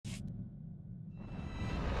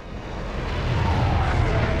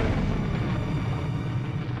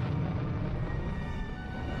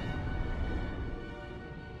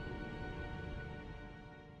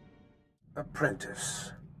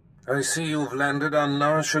Apprentice, I see you've landed on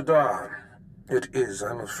Nar Shaddaa. It is,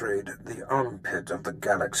 I'm afraid, the armpit of the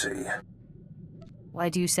galaxy. Why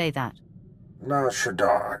do you say that? Nar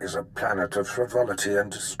Shaddaa is a planet of frivolity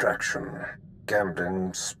and distraction.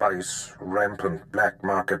 Gambling, spice, rampant black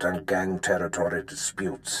market, and gang territory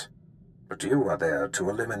disputes. But you are there to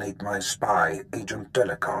eliminate my spy, Agent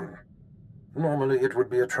Delicon. Normally it would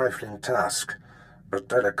be a trifling task, but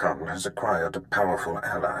Delicon has acquired a powerful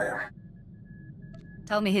ally.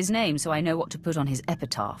 Tell me his name so I know what to put on his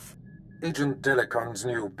epitaph. Agent Delicon's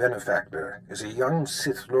new benefactor is a young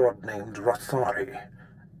Sith Lord named Rothari,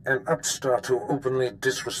 an upstart who openly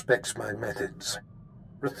disrespects my methods.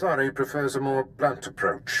 Rothari prefers a more blunt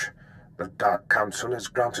approach. The Dark Council has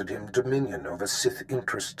granted him dominion over Sith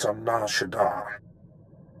interests on Nar Shaddaa.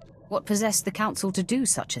 What possessed the Council to do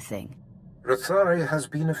such a thing? Rothari has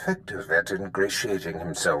been effective at ingratiating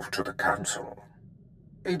himself to the Council.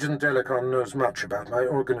 Agent Delicon knows much about my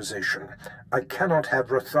organization. I cannot have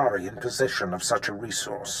Rothari in possession of such a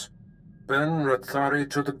resource. Burn Rothari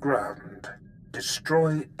to the ground.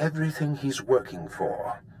 Destroy everything he's working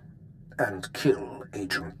for. And kill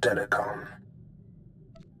Agent Delicon.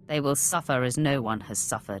 They will suffer as no one has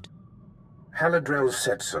suffered. Haladrel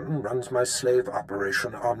Setson runs my slave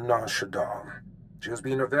operation on Nar Shaddaa. She has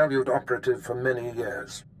been a valued operative for many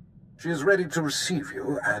years. She is ready to receive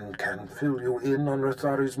you and can fill you in on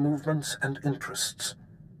Rothari's movements and interests.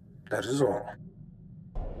 That is all.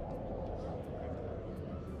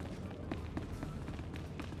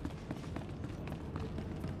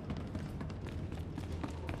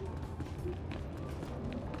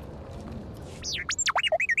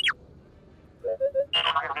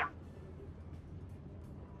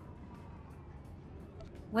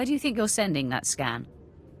 Where do you think you're sending that scan?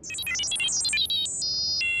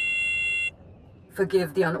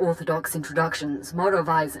 Forgive the unorthodox introductions. Moro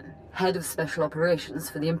Vizon, head of special operations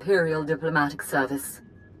for the Imperial Diplomatic Service.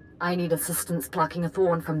 I need assistance plucking a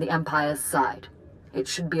thorn from the Empire's side. It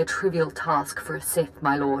should be a trivial task for a Sith,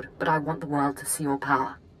 my lord, but I want the world to see your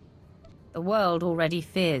power. The world already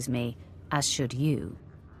fears me, as should you.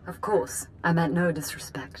 Of course, I meant no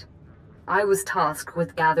disrespect. I was tasked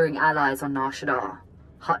with gathering allies on Nar Shaddaa.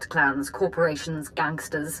 Hut clans, corporations,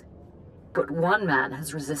 gangsters. But one man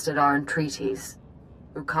has resisted our entreaties.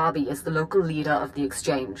 Ukabi is the local leader of the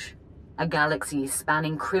Exchange, a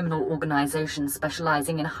galaxy-spanning criminal organization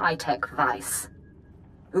specializing in high-tech vice.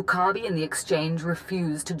 Ukabi and the Exchange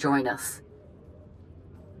refuse to join us.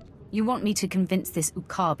 You want me to convince this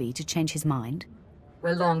Ukabi to change his mind?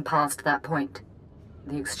 We're long past that point.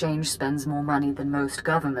 The Exchange spends more money than most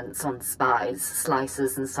governments on spies,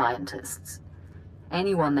 slicers, and scientists.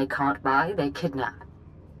 Anyone they can't buy, they kidnap.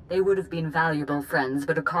 They would have been valuable friends,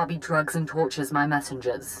 but Ukabi drugs and tortures my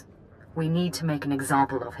messengers. We need to make an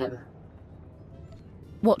example of him.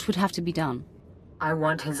 What would have to be done? I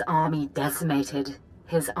want his army decimated,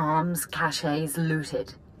 his arms caches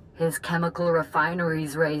looted, his chemical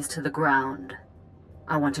refineries razed to the ground.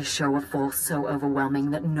 I want a show of force so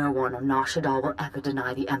overwhelming that no one on Nar Shaddaa will ever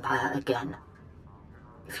deny the Empire again.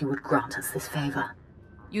 If you would grant us this favor.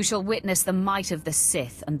 You shall witness the might of the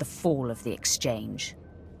Sith and the fall of the Exchange.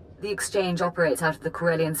 The Exchange operates out of the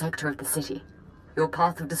Corellian sector of the city. Your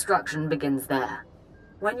path of destruction begins there.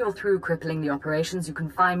 When you're through crippling the operations, you can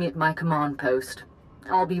find me at my command post.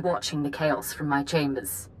 I'll be watching the chaos from my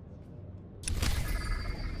chambers.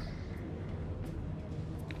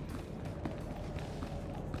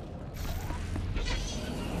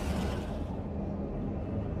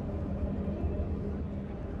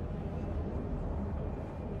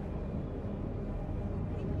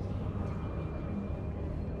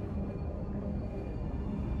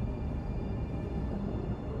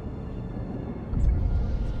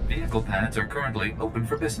 Vehicle pads are currently open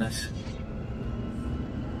for business.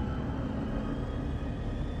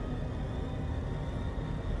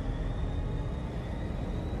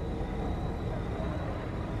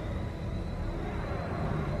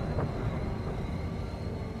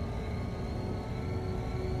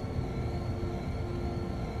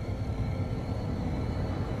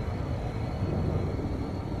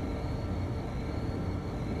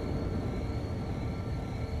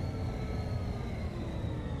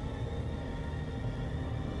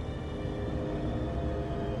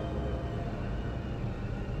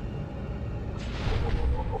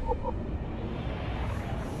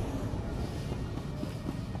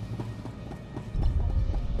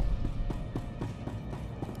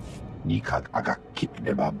 Nikag agak kip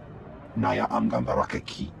debab, naya amgam barake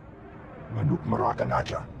ki. Manuk maraga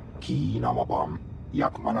naja, ki namabam,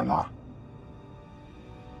 yak manala.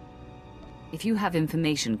 If you have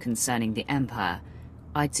information concerning the Empire,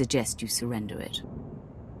 I'd suggest you surrender it.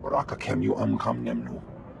 Raka kem yu kam nemnu.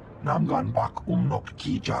 Namgan bak umnok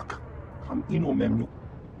kijak. Kam ino memnu.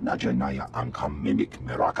 Najanaya kam mimic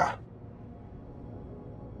meraka.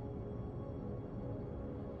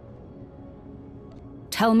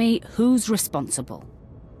 Tell me who's responsible.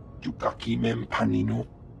 Jukaki mem paninu.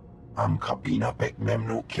 Kabina bek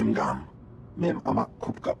memnu kimgam. Mem amak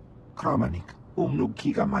kupkap. Kramanik. Umnu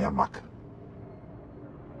kiga mayamak.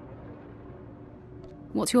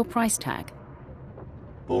 What's your price tag?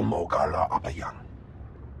 Umogala apayang.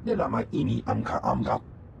 Nilama ini amgap.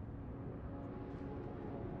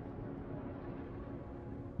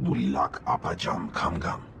 Nulilak apajam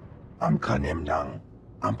kamgam. Amka nemnang.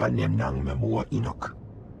 Ampa nemnang memua inok.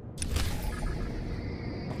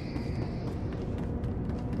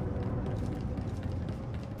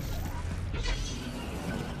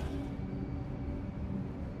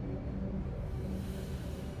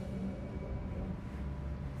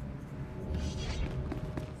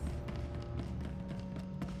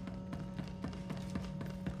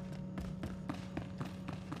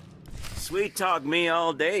 Sweet talk me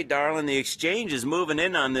all day, darling. The exchange is moving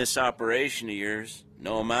in on this operation of yours.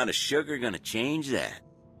 No amount of sugar gonna change that.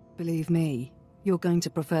 Believe me, you're going to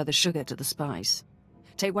prefer the sugar to the spice.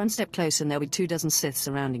 Take one step closer and there'll be 24 Sith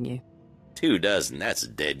surrounding you. 24? That's a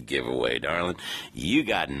dead giveaway, darling. You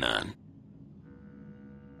got none.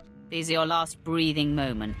 These are your last breathing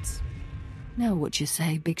moments. Know what you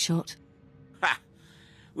say, big shot? Ha!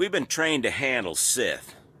 We've been trained to handle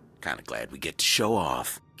Sith. Kinda glad we get to show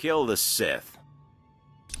off. Kill the Sith.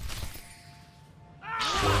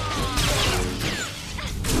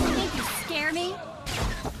 Think you scare me?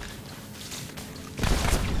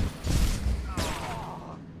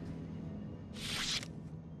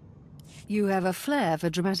 You have a flair for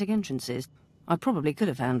dramatic entrances. I probably could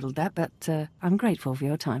have handled that, but I'm grateful for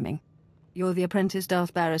your timing. You're the apprentice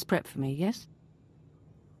Darth Barris prep for me, yes?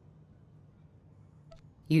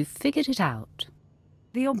 You figured it out.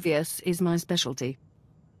 The obvious is my specialty.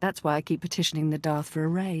 That's why I keep petitioning the Darth for a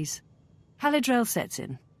raise. Halidrel sets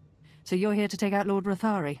in. So you're here to take out Lord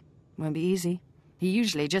Rothari. Won't be easy. He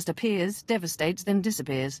usually just appears, devastates, then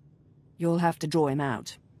disappears. You'll have to draw him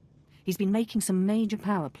out. He's been making some major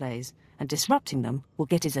power plays, and disrupting them will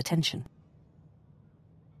get his attention.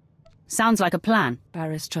 Sounds like a plan.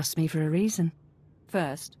 Barris trusts me for a reason.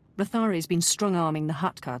 First, Rothari's been strong-arming the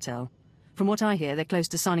Hut Cartel. From what I hear, they're close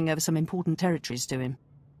to signing over some important territories to him.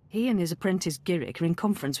 He and his apprentice Girick are in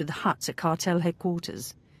conference with the Hutts at cartel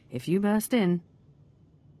headquarters. If you burst in...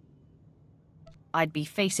 I'd be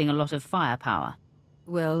facing a lot of firepower.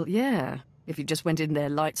 Well, yeah, if you just went in there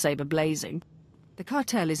lightsaber blazing. The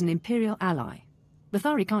cartel is an Imperial ally.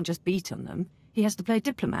 Rothari can't just beat on them. He has to play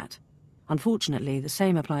diplomat. Unfortunately, the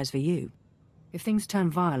same applies for you. If things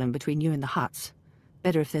turn violent between you and the Hutts,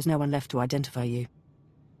 better if there's no one left to identify you.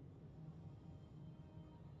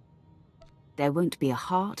 There won't be a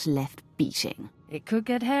heart left beating. It could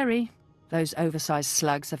get hairy. Those oversized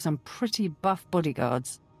slugs have some pretty buff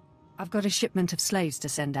bodyguards. I've got a shipment of slaves to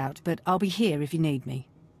send out, but I'll be here if you need me.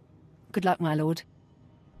 Good luck, my lord.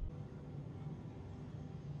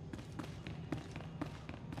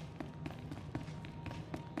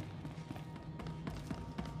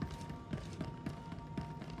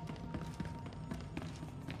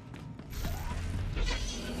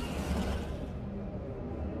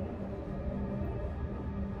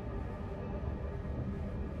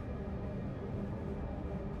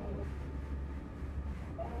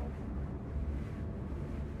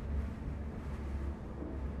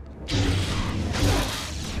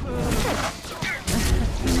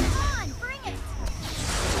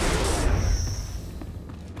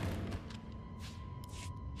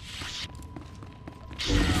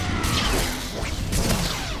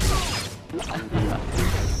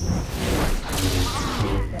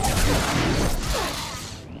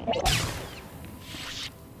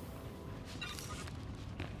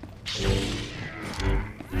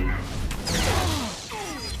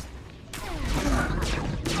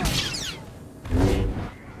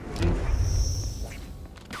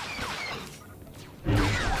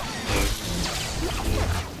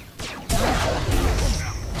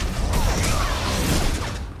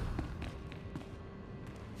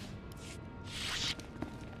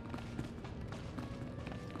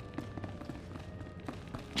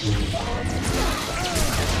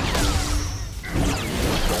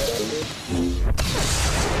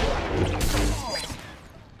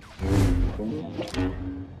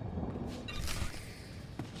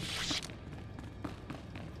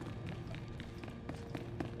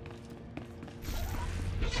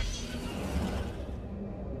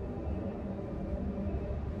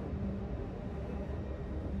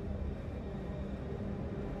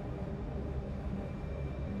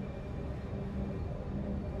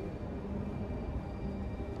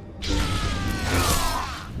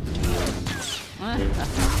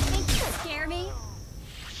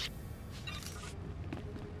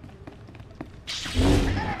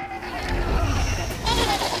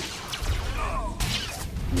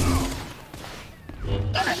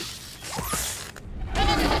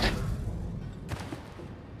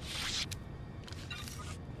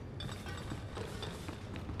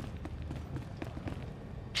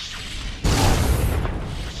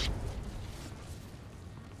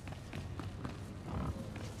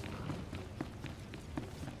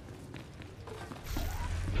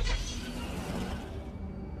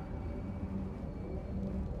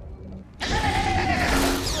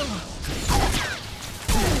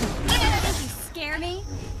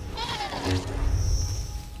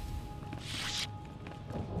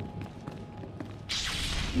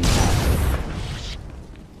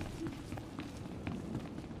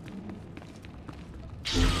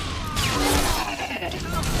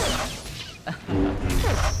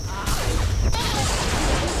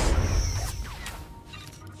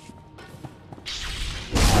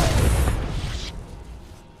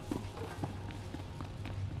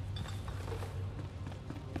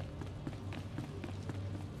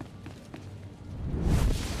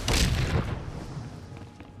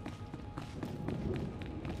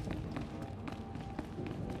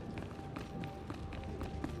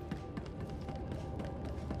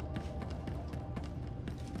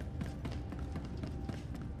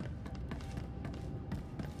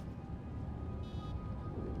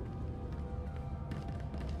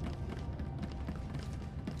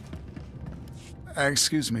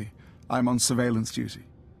 Excuse me, I'm on surveillance duty.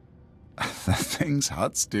 The things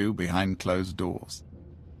Huts do behind closed doors.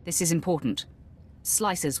 This is important.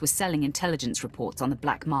 Slicers were selling intelligence reports on the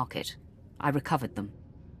black market. I recovered them.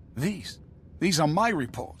 These are my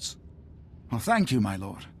reports. Well, thank you, my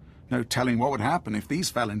lord. No telling what would happen if these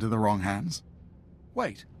fell into the wrong hands.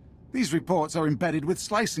 Wait, these reports are embedded with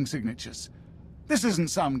slicing signatures. This isn't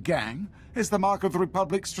some gang. It's the mark of the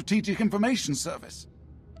Republic's Strategic Information Service.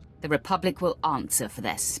 The Republic will answer for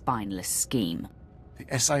their spineless scheme.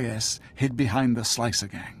 The SIS hid behind the Slicer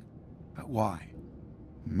gang. But why?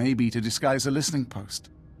 Maybe to disguise a listening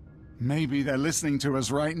post. Maybe they're listening to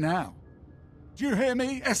us right now. Do you hear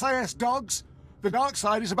me, SIS dogs? The dark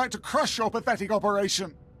side is about to crush your pathetic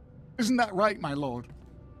operation. Isn't that right, my lord?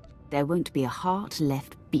 There won't be a heart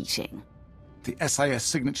left beating. The SIS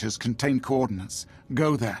signatures contain coordinates.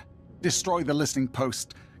 Go there. Destroy the listening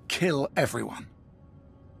post. Kill everyone.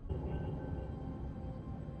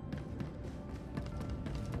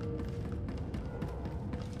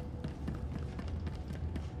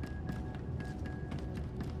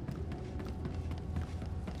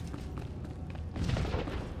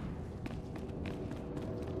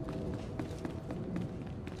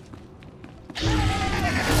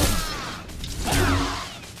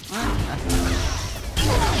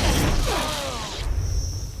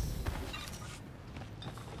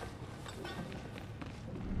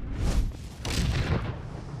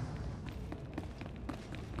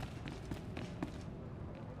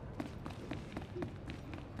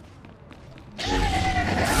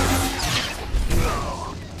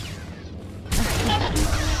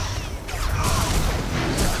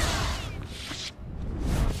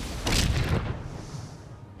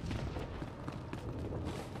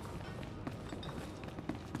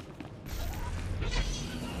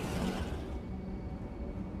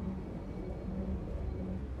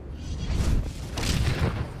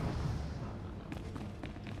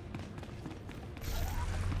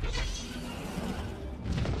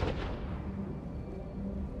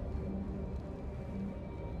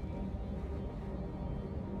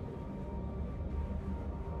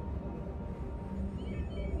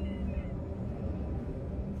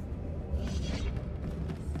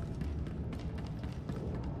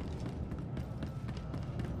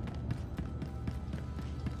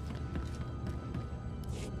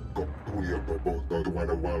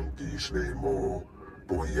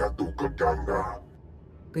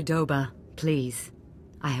 Godoba, please.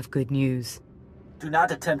 I have good news. Do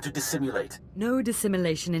not attempt to dissimulate. No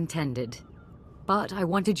dissimulation intended. But I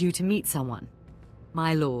wanted you to meet someone.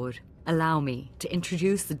 My lord, allow me to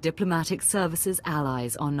introduce the diplomatic services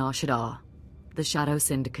allies on Nar Shaddaa, the Shadow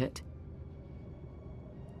Syndicate.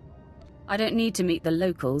 I don't need to meet the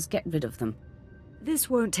locals. Get rid of them. This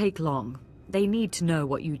won't take long. They need to know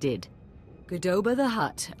what you did. Godoba the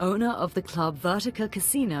Hut, owner of the club Vertica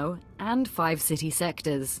Casino and 5 city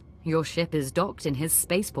sectors. Your ship is docked in his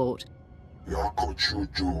spaceport.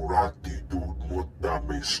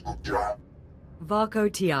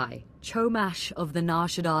 Varco Ti, Chomash of the Nar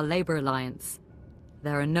Shaddaa Labor Alliance.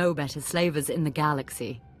 There are no better slavers in the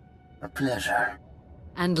galaxy. A pleasure.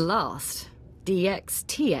 And last,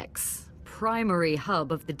 DXTX, primary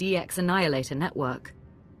hub of the DX Annihilator network.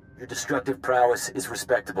 Your destructive prowess is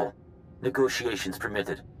respectable. Negotiations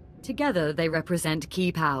permitted. Together, they represent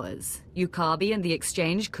key powers. Ukabi and the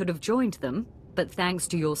Exchange could have joined them, but thanks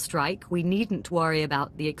to your strike, we needn't worry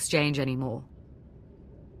about the Exchange anymore.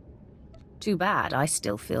 Too bad, I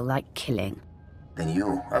still feel like killing. Then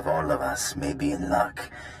you, of all of us, may be in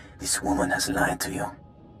luck. This woman has lied to you.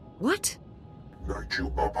 What?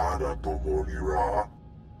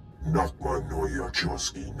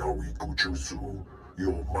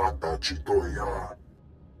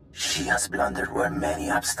 She has blundered where many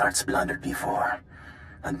upstarts blundered before.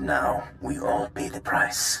 And now, we all pay the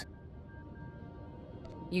price.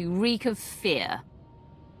 You reek of fear.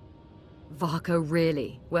 Varco,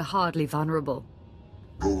 really? We're hardly vulnerable.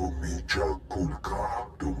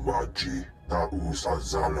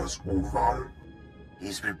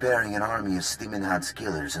 He's preparing an army of steaming hot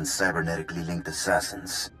killers and cybernetically linked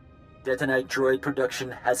assassins. Detonite droid production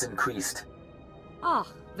has increased. Ah,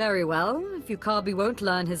 very well. If Yukabi won't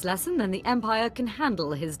learn his lesson, then the Empire can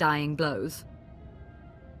handle his dying blows.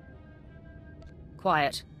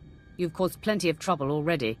 Quiet. You've caused plenty of trouble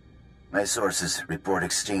already. My sources report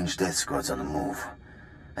exchange death squads on the move.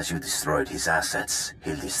 As you destroyed his assets,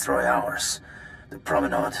 he'll destroy ours. The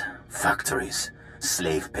promenade, factories,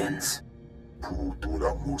 slave pens.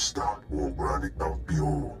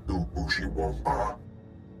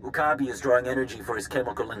 Yukabi is drawing energy for his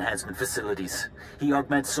chemical enhancement facilities. He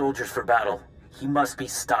augments soldiers for battle. He must be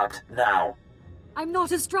stopped now. I'm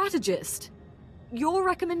not a strategist. Your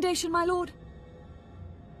recommendation, my lord?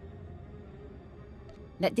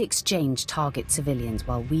 Let the exchange target civilians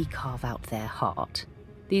while we carve out their heart.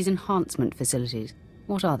 These enhancement facilities,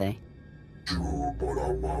 what are they?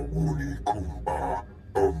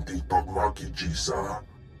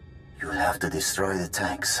 You'll have to destroy the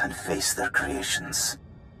tanks and face their creations.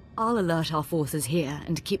 I'll alert our forces here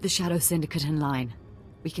and keep the Shadow Syndicate in line.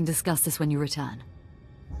 We can discuss this when you return.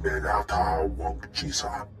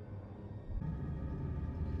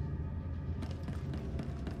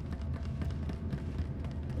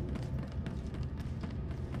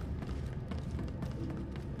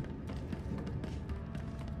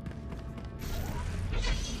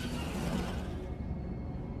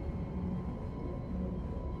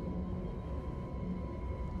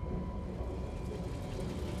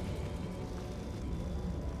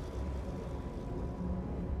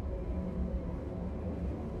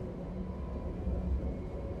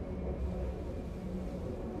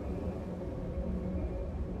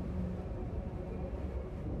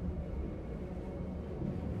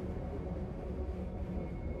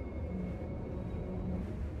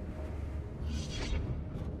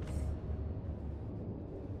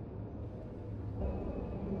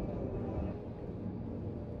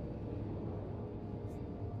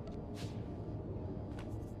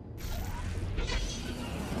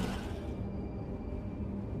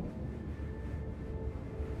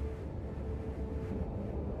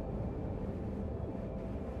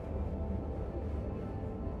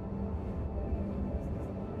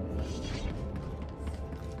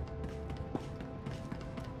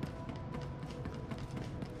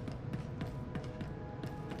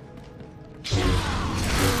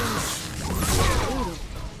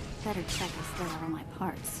 Better check if there are my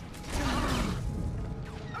parts.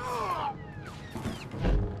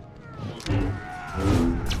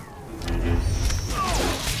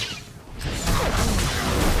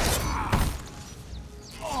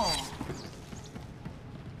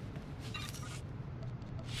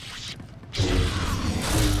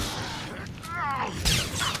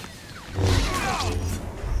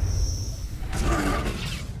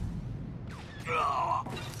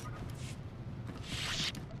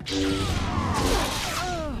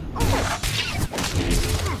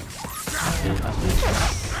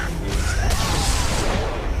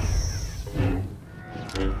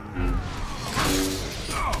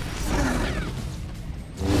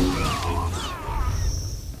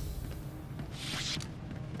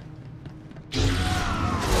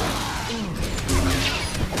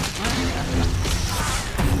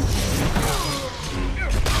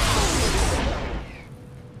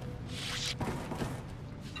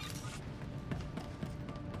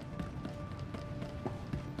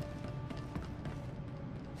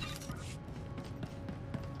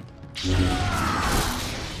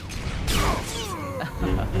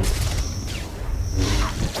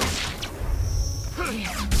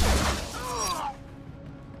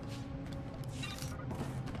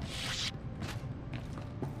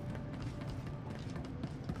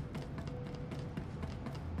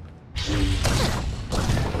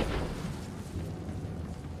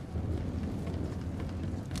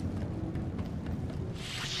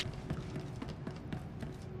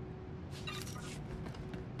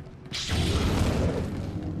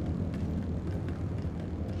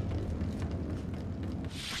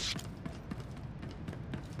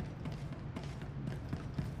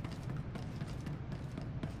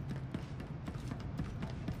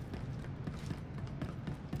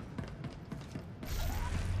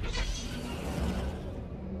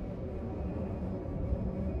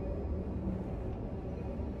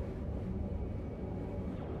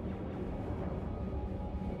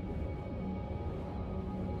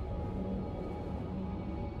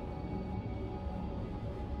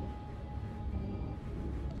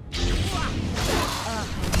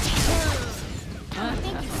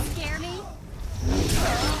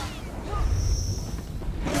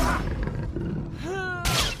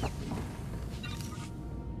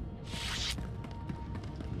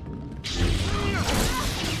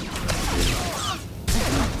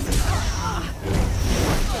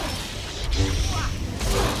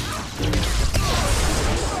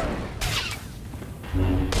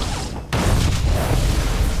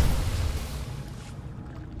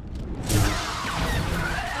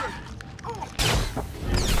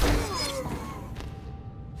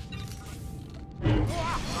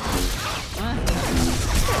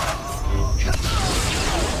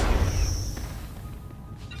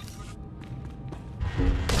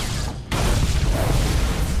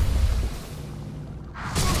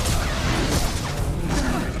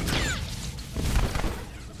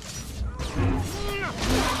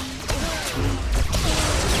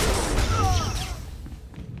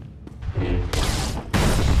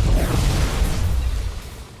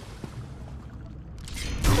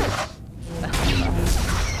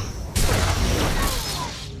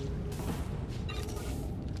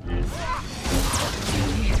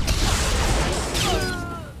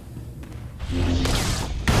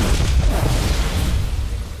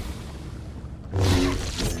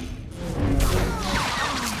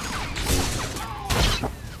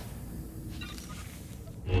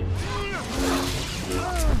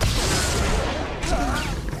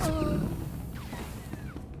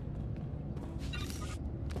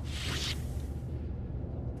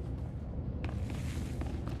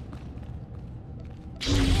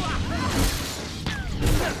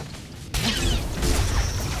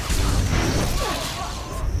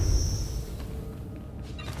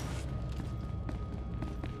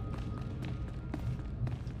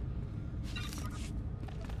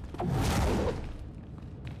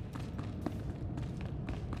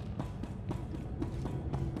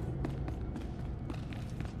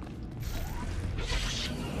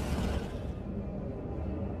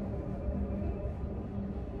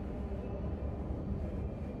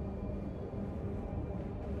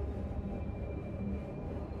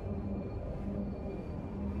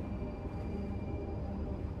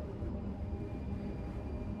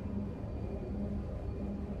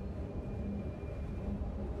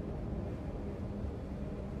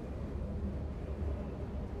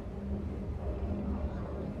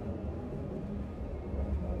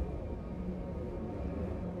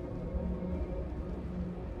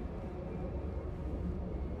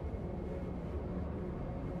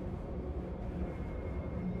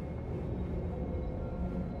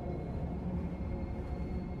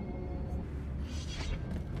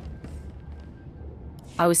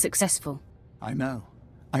 I was successful. I know.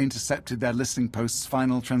 I intercepted their listening post's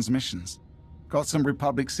final transmissions. Got some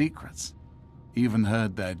Republic secrets. Even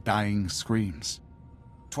heard their dying screams.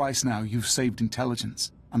 Twice now you've saved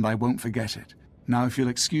intelligence, and I won't forget it. Now if you'll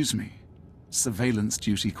excuse me, surveillance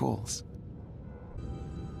duty calls.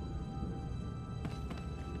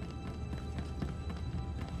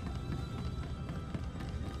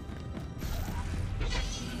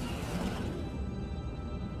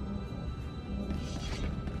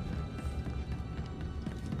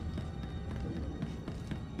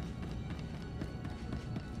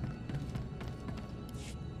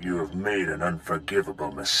 You have made an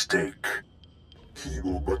unforgivable mistake.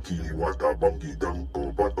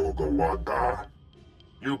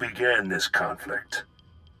 You began this conflict.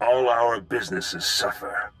 All our businesses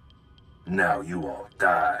suffer. Now you all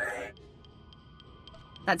die.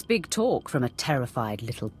 That's big talk from a terrified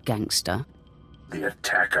little gangster. The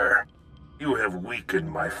attacker. You have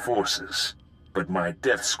weakened my forces, but my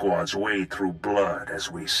death squads wade through blood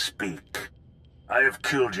as we speak. I have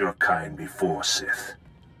killed your kind before, Sith.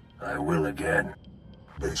 I will again.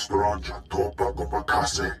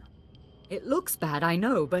 It looks bad, I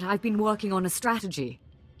know, but I've been working on a strategy.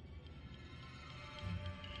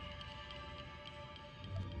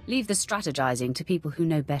 Leave the strategizing to people who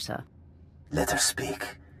know better. Let her speak.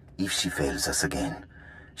 If she fails us again,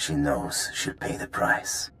 she knows she'll pay the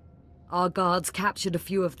price. Our guards captured a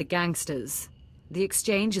few of the gangsters. The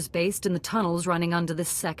exchange is based in the tunnels running under this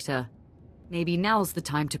sector. Maybe now's the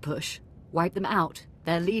time to push. Wipe them out.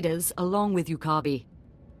 Their leaders, along with Yukabi.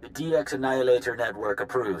 The DX Annihilator Network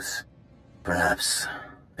approves. Perhaps.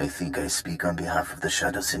 I think I speak on behalf of the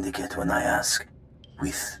Shadow Syndicate when I ask,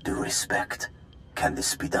 with due respect, can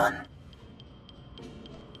this be done?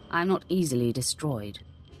 I'm not easily destroyed.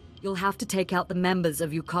 You'll have to take out the members of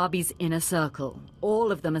Yukabi's inner circle.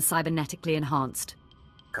 All of them are cybernetically enhanced.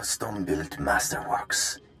 Custom-built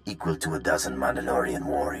masterworks, equal to 12 Mandalorian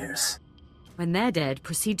warriors. When they're dead,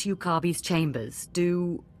 proceed to Yukabi's chambers.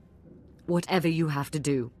 Do whatever you have to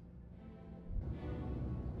do.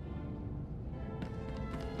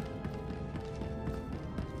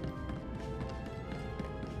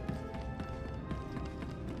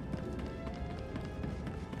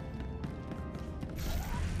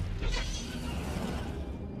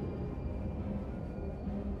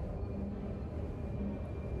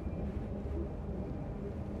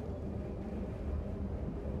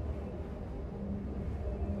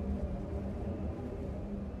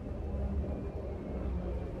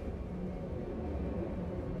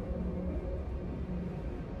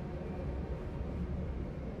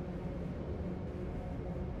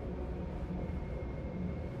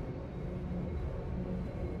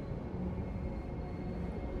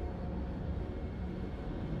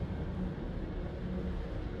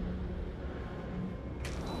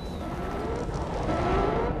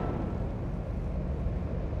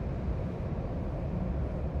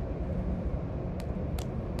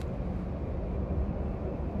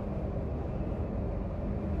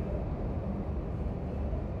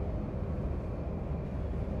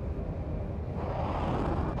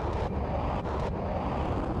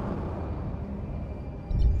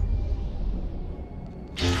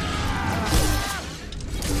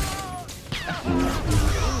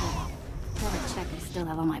 Still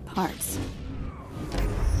have all my parts.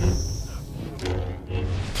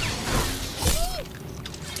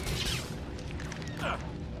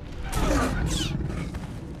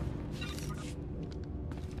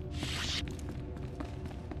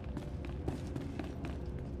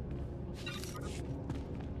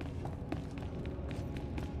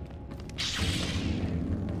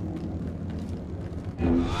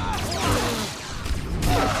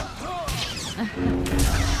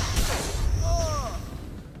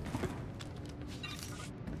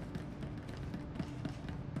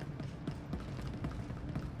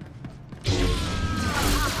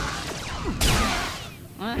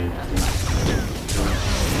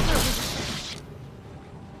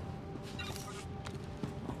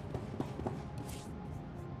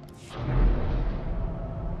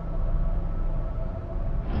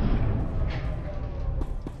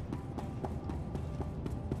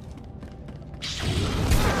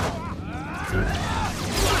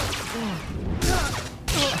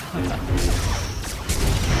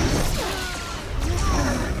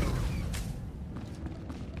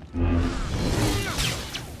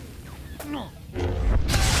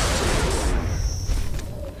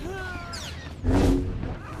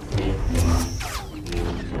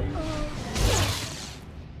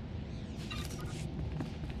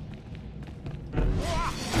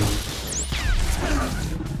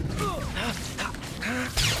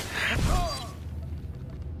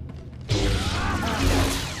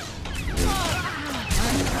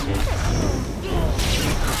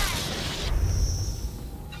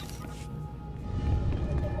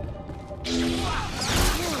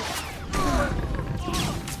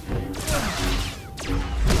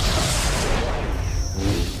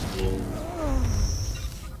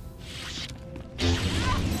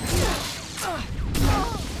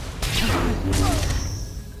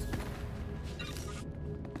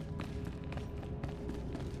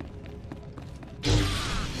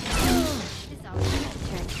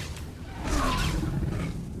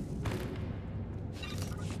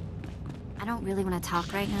 don't really want to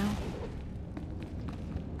talk right now?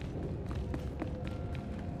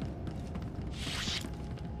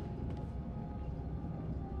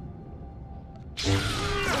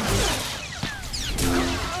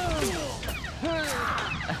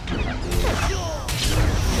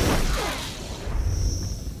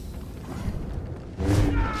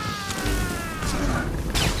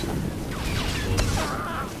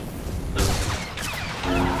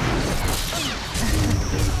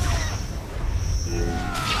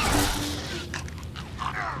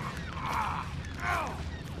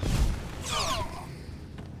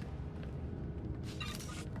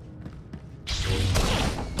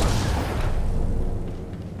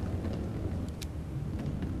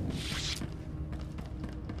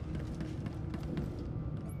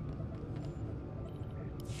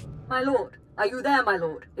 My lord, are you there, my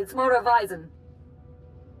lord? It's Mora Weizen.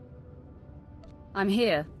 I'm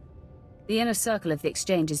here. The inner circle of the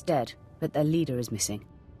exchange is dead, but their leader is missing.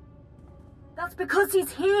 That's because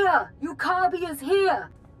he's here! Ukabi is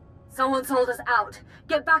here! Someone sold us out.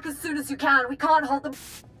 Get back as soon as you can. We can't hold them.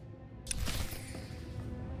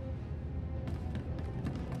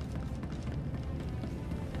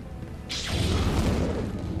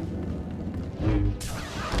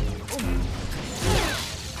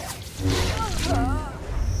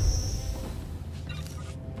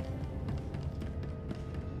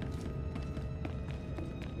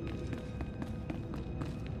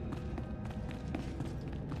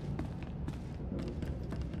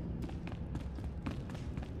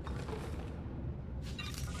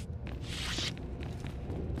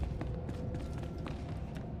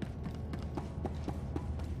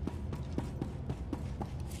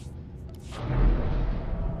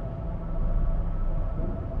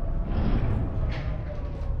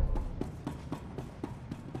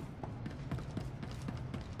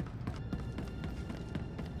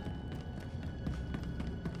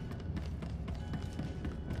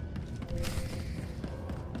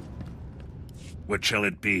 What shall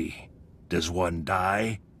it be? Does one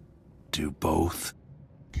die? Do both?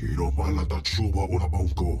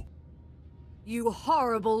 You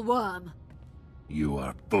horrible worm! You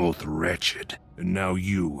are both wretched, and now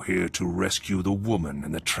you here to rescue the woman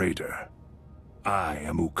and the traitor. I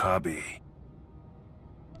am Ukabi.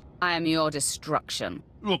 I am your destruction.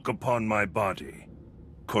 Look upon my body.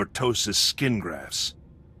 Cortosis skin grafts.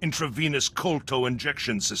 Intravenous colto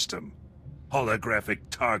injection system. Holographic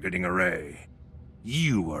targeting array.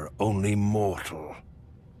 You are only mortal.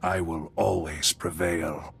 I will always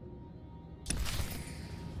prevail.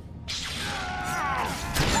 If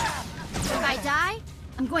I die,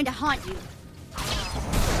 I'm going to haunt you.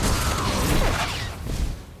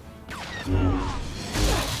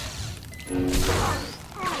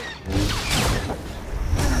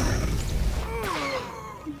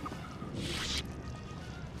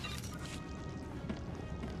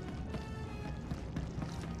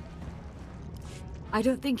 I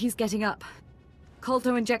don't think he's getting up.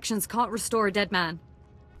 Colto injections can't restore a dead man.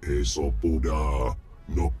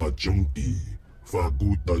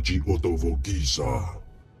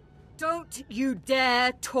 Don't you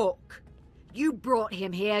dare talk. You brought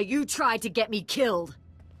him here. You tried to get me killed.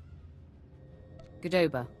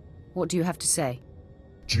 Godoba, what do you have to say?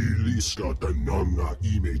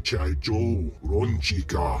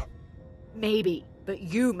 Maybe, but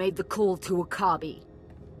you made the call to Ukabi.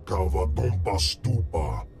 Kavatompa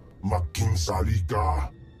stupa, makin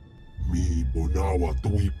salika. Mi bonawa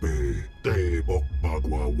tuipe, te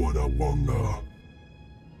bokbagwa wadawanga.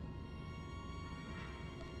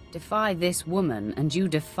 Defy this woman, and you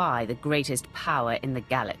defy the greatest power in the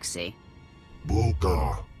galaxy.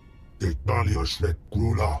 Boka, tektalia shnek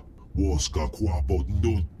krula, woska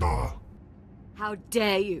kwabodnuta. How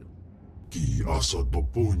dare you? Ki asa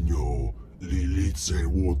toponyo, lilitse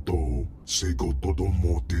woto, sego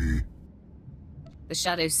todomoti. The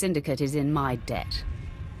Shadow Syndicate is in my debt.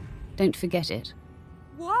 Don't forget it.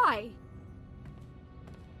 Why?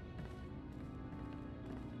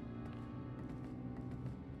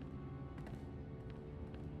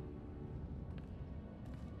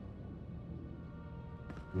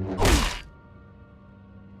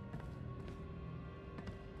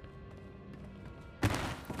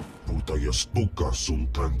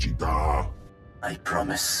 I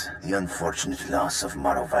promise the unfortunate loss of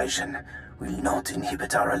Morovisian will not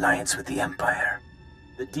inhibit our alliance with the Empire.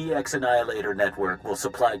 The DX Annihilator Network will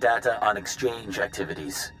supply data on exchange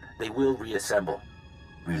activities. They will reassemble.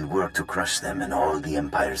 We'll work to crush them and all the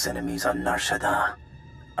Empire's enemies on Nar Shaddaa.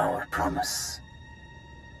 Our promise.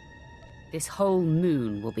 This whole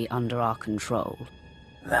moon will be under our control.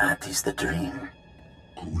 That is the dream.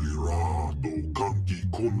 Kulirado kanki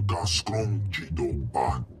kun ka strong chido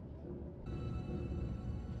pa.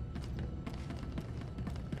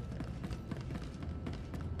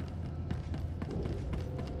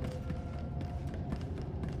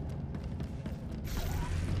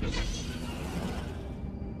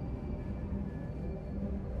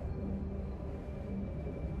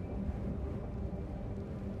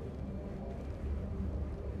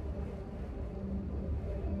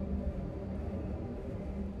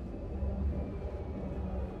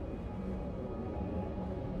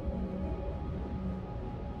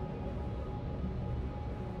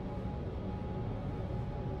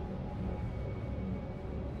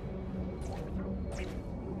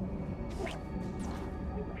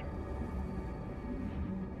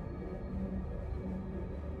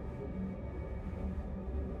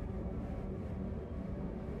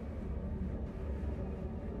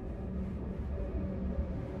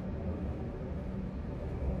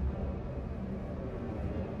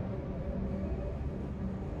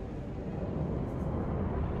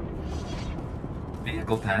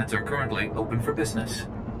 Vehicle pads are currently open for business.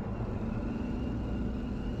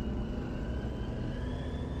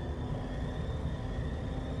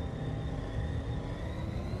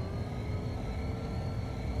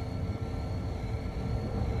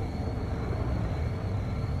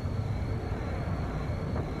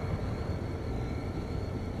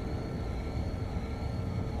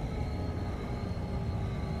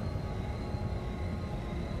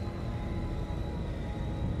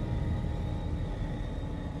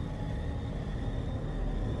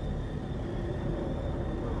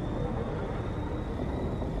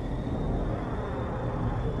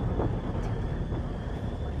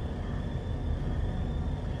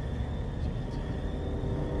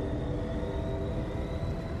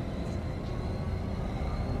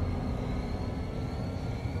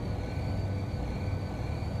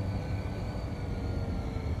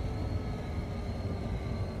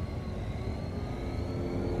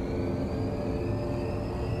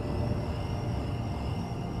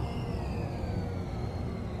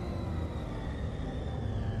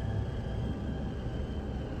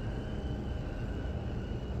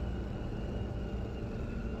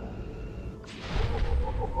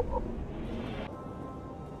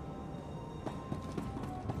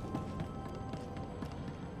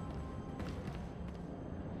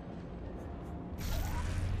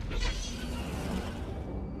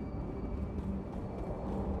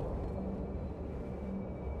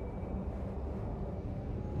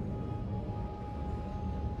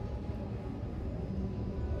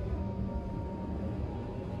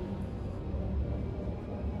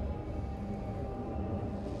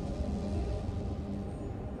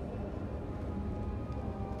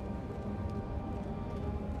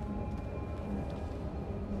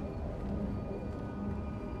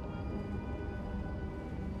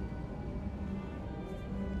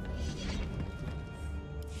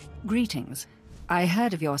 Greetings. I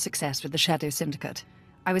heard of your success with the Shadow Syndicate.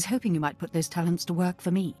 I was hoping you might put those talents to work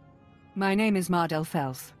for me. My name is Mardel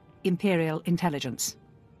Felth, Imperial Intelligence,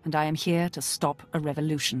 and I am here to stop a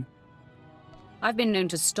revolution. I've been known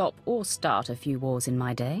to stop or start a few wars in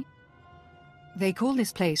my day. They call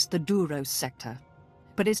this place the Duros sector.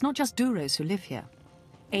 But it's not just Duros who live here.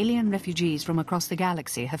 Alien refugees from across the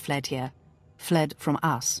galaxy have fled here. Fled from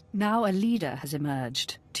us. Now a leader has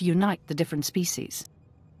emerged to unite the different species.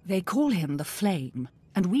 They call him the Flame,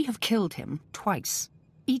 and we have killed him twice.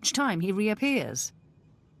 Each time he reappears.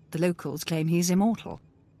 The locals claim he's immortal.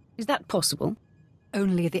 Is that possible?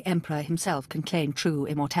 Only the Emperor himself can claim true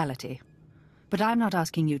immortality. But I'm not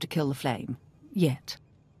asking you to kill the Flame. Yet.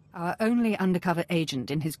 Our only undercover agent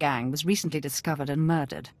in his gang was recently discovered and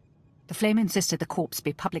murdered. The Flame insisted the corpse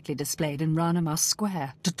be publicly displayed in Ranamas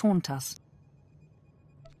Square to taunt us.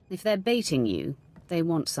 If they're baiting you, they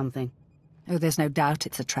want something. Oh, there's no doubt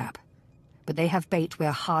it's a trap. But they have bait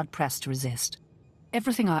we're hard-pressed to resist.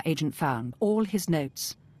 Everything our agent found, all his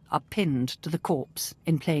notes, are pinned to the corpse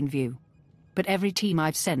in plain view. But every team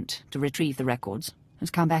I've sent to retrieve the records has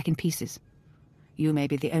come back in pieces. You may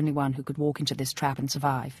be the only one who could walk into this trap and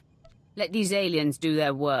survive. Let these aliens do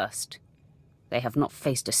their worst. They have not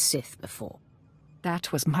faced a Sith before.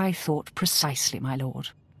 That was my thought precisely, my lord.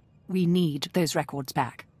 We need those records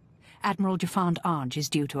back. Admiral Jafand Arj is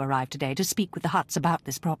due to arrive today to speak with the Hutts about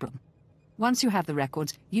this problem. Once you have the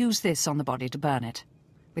records, use this on the body to burn it.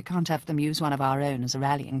 We can't have them use one of our own as a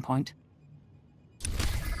rallying point.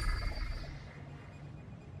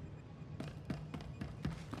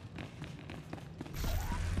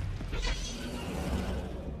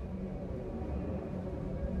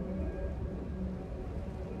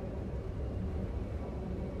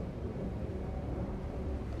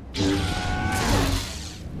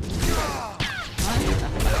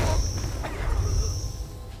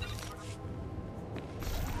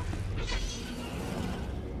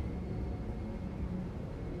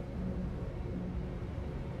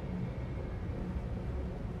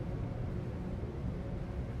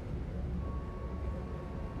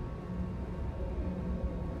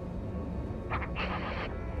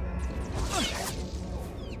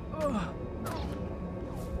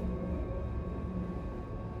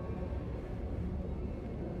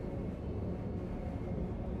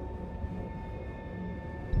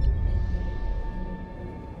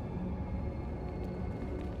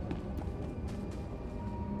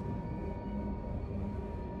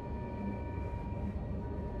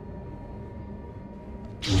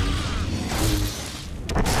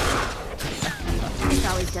 This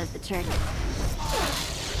always does the trick.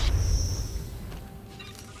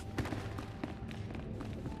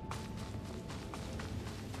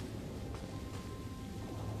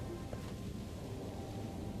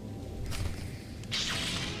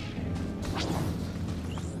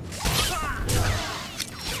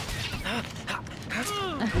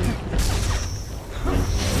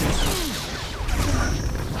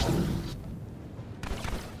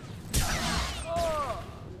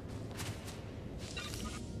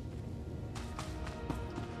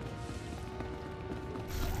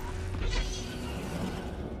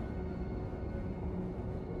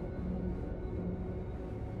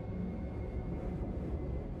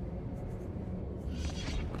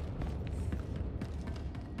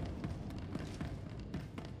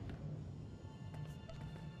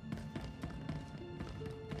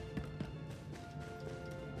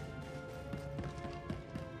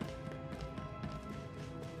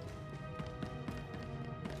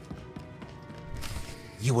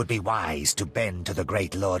 You would be wise to bend to the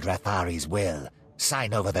great Lord Rathari's will.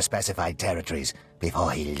 Sign over the specified territories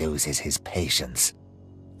before he loses his patience.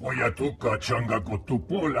 I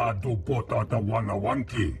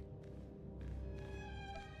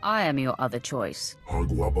I am your other choice.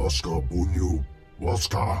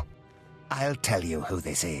 I'll tell you who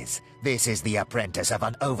this is. This is the apprentice of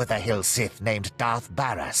an over-the-hill Sith named Darth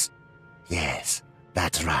Barras. Yes,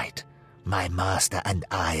 that's right. My master and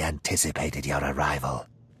I anticipated your arrival.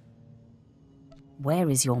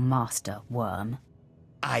 Where is your master, worm?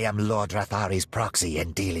 I am Lord Rathari's proxy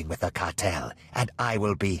in dealing with the cartel, and I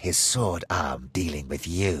will be his sword arm dealing with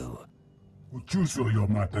you.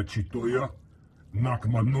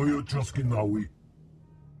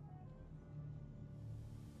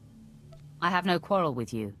 I have no quarrel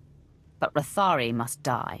with you, but Rathari must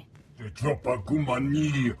die.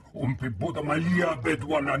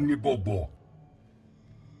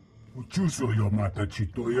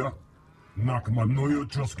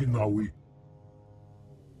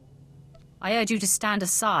 I urge you to stand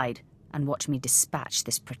aside and watch me dispatch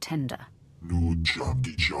this pretender.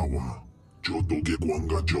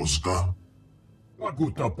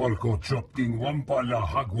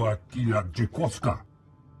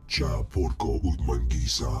 Cha porco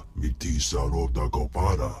utmangisa mitisa rota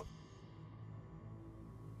kopara.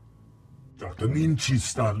 Tatanin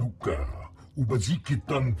chista luka, ubaziki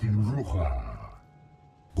tantil ruha.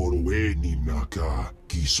 Korweni naka,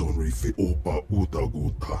 kisori fe opa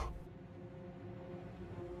utaguta.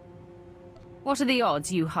 What are the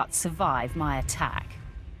odds you Hutt survive my attack?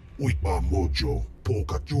 Uitpa mojo,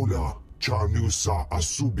 pokachula, chanusa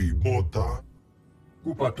asubi mota.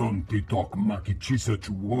 Kupaton titok makichisa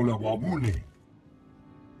chuola wamune.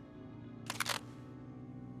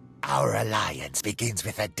 Our alliance begins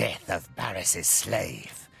with the death of Barris's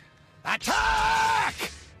slave.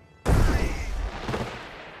 Attack!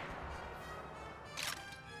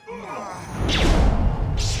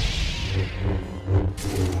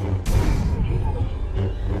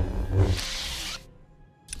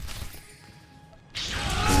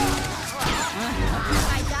 If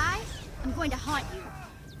I die, I'm going to haunt you.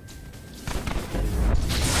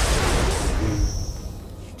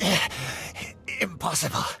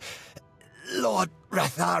 Impossible. Lord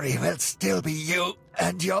Rathari will still be you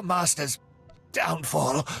and your master's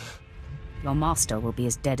downfall. Your master will be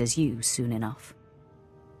as dead as you soon enough.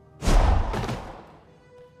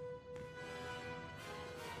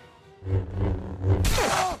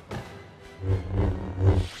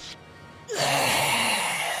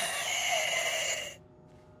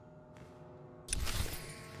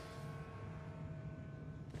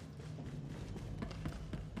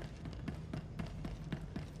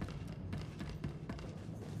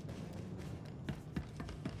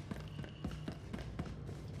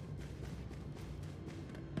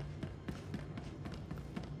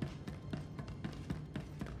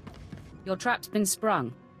 Your trap's been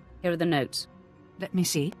sprung. Here are the notes. Let me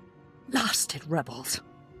see. Blasted rebels.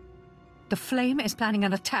 The Flame is planning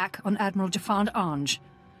an attack on Admiral Jafand Ange.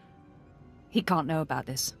 He can't know about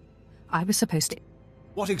this. I was supposed to...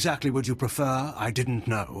 What exactly would you prefer? I didn't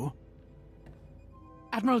know.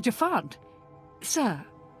 Admiral Jafand? Sir,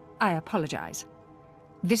 I apologize.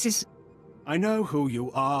 This is... I know who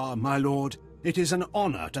you are, my lord. It is an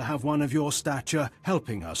honor to have one of your stature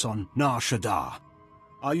helping us on Nar Shaddaa.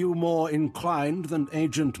 Are you more inclined than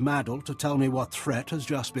Agent Maddle to tell me what threat has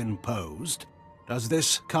just been posed? Does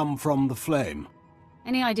this come from the Flame?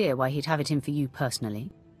 Any idea why he'd have it in for you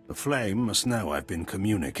personally? The Flame must know I've been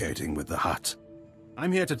communicating with the Hut.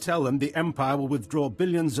 I'm here to tell them the Empire will withdraw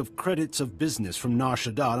billions of credits of business from Nar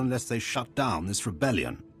Shaddaa unless they shut down this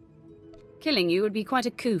rebellion. Killing you would be quite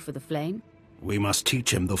a coup for the Flame. We must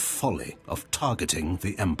teach him the folly of targeting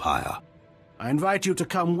the Empire. I invite you to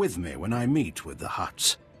come with me when I meet with the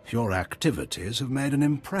Huts. Your activities have made an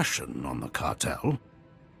impression on the cartel.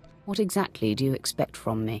 What exactly do you expect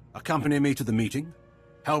from me? Accompany me to the meeting.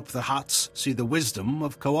 Help the Huts see the wisdom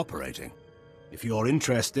of cooperating. If you're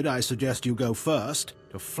interested, I suggest you go first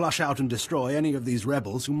to flush out and destroy any of these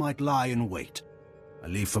rebels who might lie in wait. I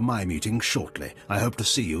leave for my meeting shortly. I hope to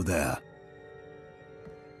see you there.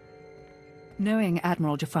 Knowing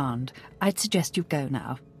Admiral Jafand, I'd suggest you go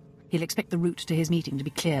now. He'll expect the route to his meeting to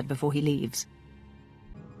be cleared before he leaves.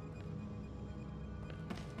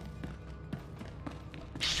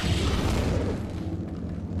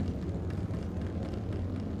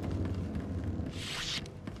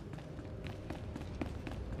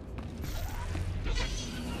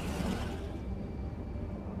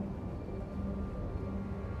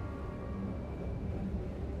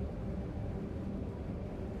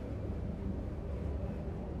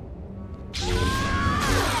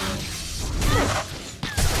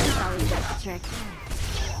 Trick.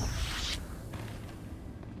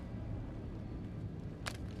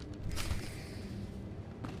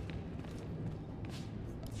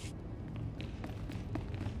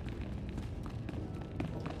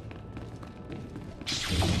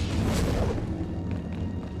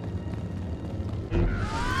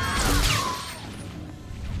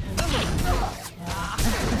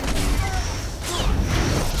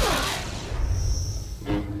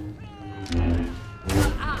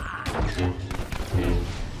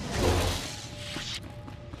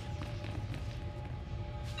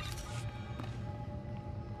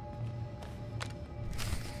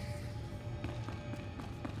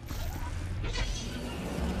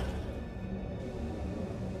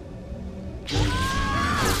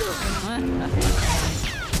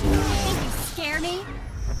 Scare me?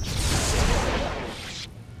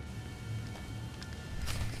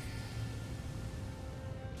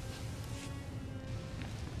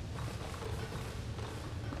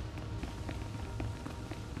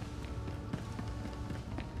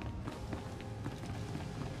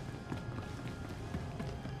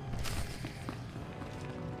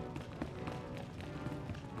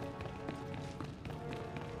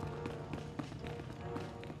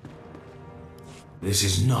 This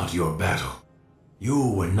is not your battle.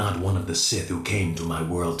 You were not one of the Sith who came to my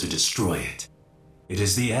world to destroy it. It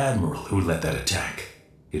is the Admiral who led that attack.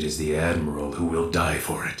 It is the Admiral who will die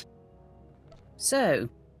for it. So,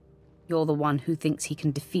 you're the one who thinks he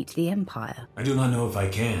can defeat the Empire? I do not know if I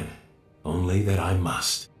can. Only that I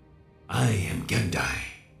must. I am Gendai.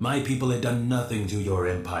 My people had done nothing to your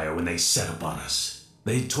Empire when they set upon us.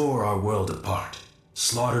 They tore our world apart,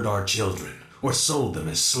 slaughtered our children, or sold them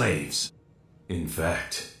as slaves. In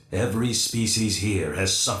fact, every species here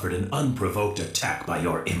has suffered an unprovoked attack by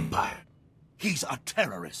your Empire. He's a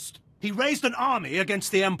terrorist. He raised an army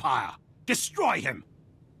against the Empire. Destroy him!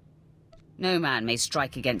 No man may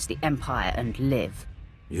strike against the Empire and live.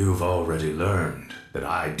 You've already learned that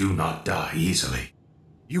I do not die easily.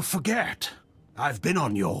 You forget. I've been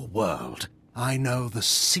on your world. I know the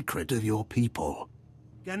secret of your people.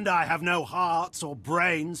 Gendai have no hearts or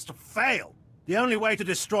brains to fail. The only way to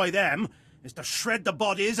destroy them is to shred the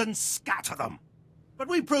bodies and scatter them. But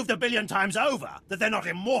we proved 1 billion times over that they're not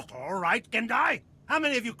immortal, right, Gendai? How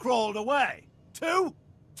many of you crawled away? 2?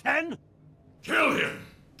 10? Kill him!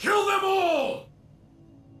 Kill them all!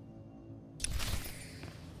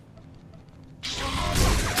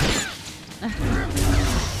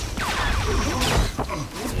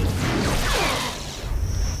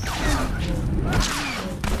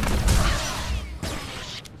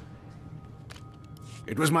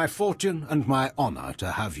 It was my fortune and my honor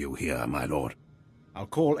to have you here, my lord. I'll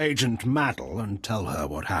call Agent Maddle and tell her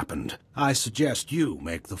what happened. I suggest you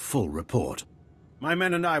make the full report. My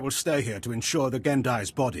men and I will stay here to ensure the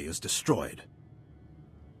Gendai's body is destroyed.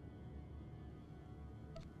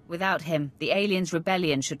 Without him, the aliens'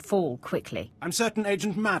 rebellion should fall quickly. I'm certain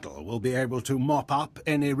Agent Maddle will be able to mop up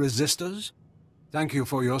any resistors. Thank you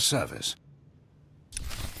for your service.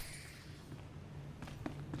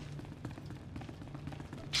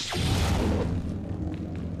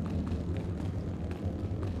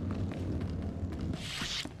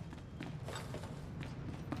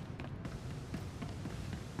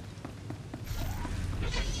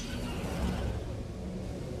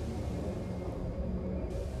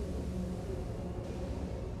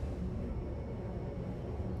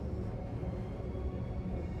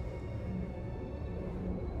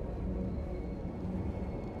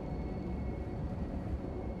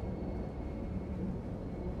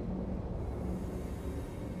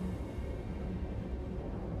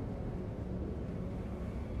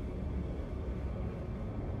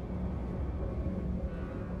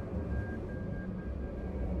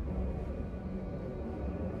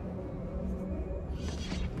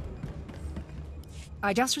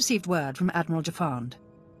 I just received word from Admiral Jafand.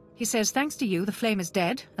 He says thanks to you, the flame is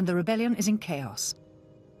dead, and the rebellion is in chaos.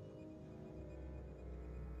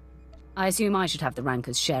 I assume I should have the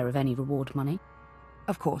ranker's share of any reward money?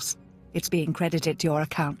 Of course. It's being credited to your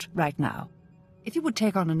account right now. If you would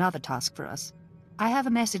take on another task for us, I have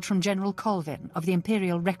a message from General Colvin of the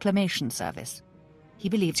Imperial Reclamation Service. He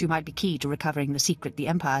believes you might be key to recovering the secret the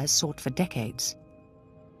Empire has sought for decades.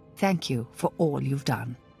 Thank you for all you've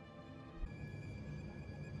done.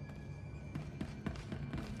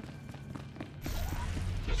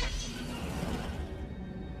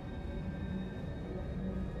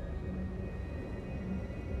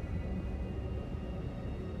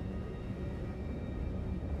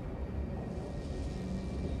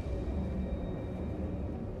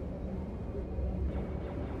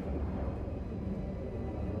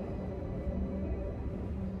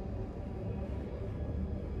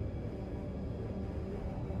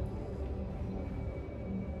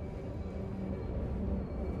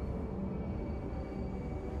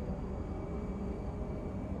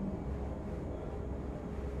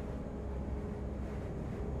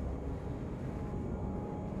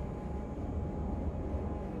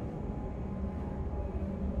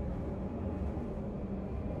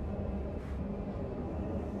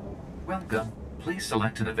 Welcome. Please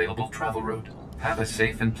select an available travel route. Have a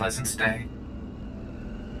safe and pleasant stay.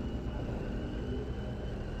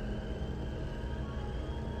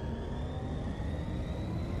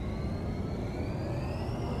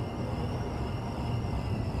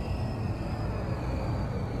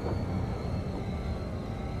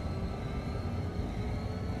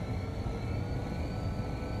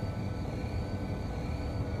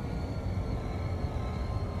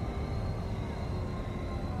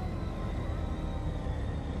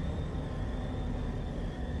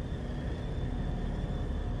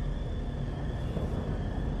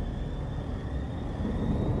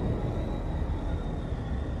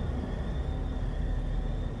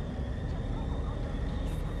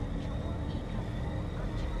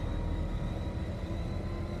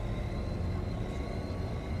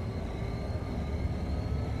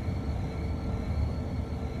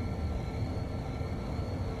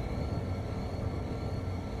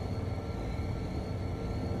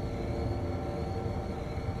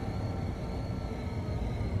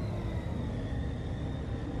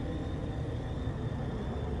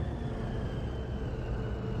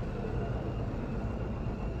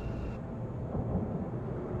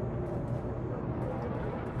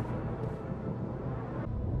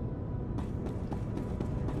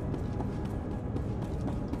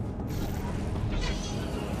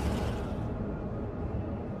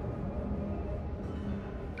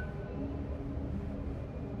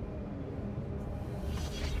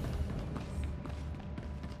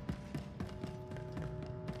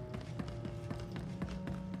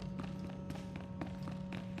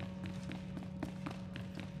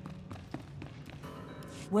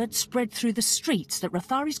 Word spread through the streets that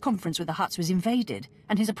Rathari's conference with the Hutts was invaded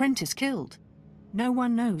and his apprentice killed. No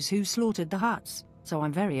one knows who slaughtered the Hutts, so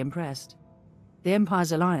I'm very impressed. The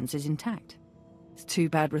Empire's alliance is intact. It's too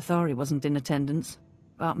bad Rathari wasn't in attendance.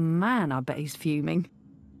 But man, I bet he's fuming.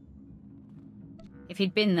 If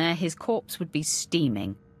he'd been there, his corpse would be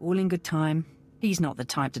steaming. All in good time. He's not the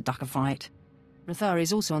type to duck a fight. Rathari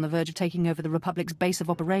is also on the verge of taking over the Republic's base of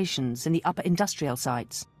operations in the upper industrial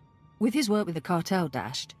sites. With his work with the cartel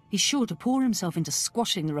dashed, he's sure to pour himself into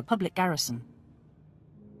squashing the Republic garrison.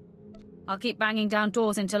 I'll keep banging down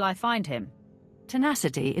doors until I find him.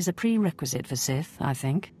 Tenacity is a prerequisite for Sith, I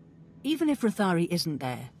think. Even if Rathari isn't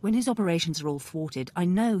there, when his operations are all thwarted, I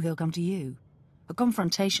know he'll come to you. A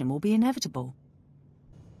confrontation will be inevitable.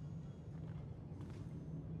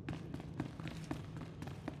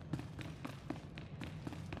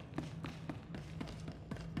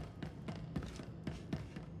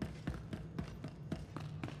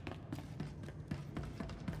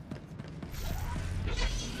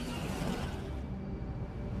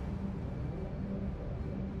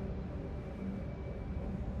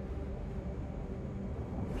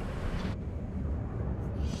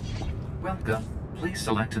 Welcome. Please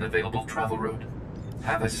select an available travel route.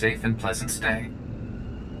 Have a safe and pleasant stay.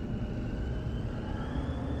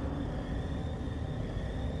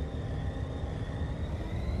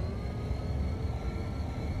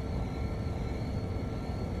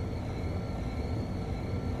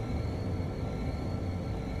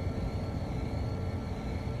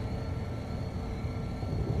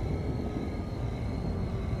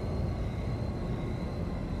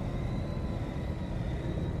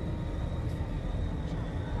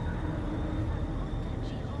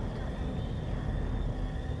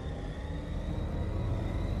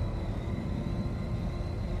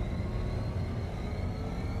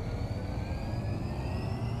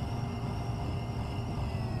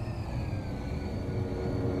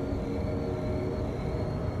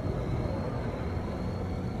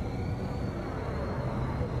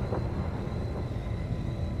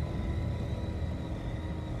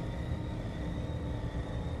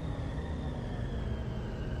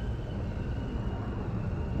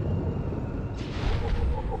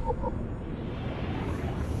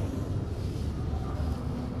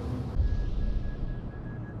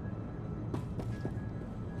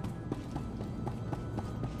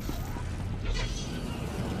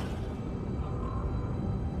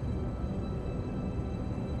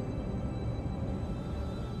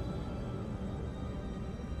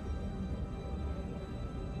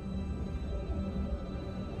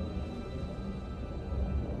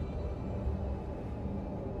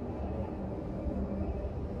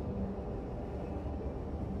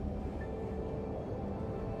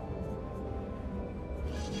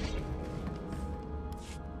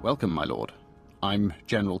 Welcome, my lord. I'm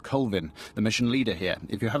General Colvin, the mission leader here.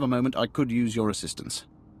 If you have a moment, I could use your assistance.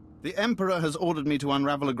 The Emperor has ordered me to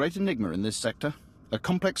unravel a great enigma in this sector. A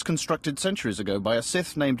complex constructed centuries ago by a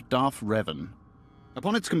Sith named Darth Revan.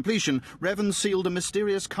 Upon its completion, Revan sealed a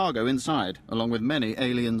mysterious cargo inside, along with many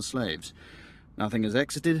alien slaves. Nothing has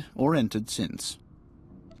exited or entered since.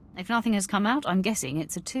 If nothing has come out, I'm guessing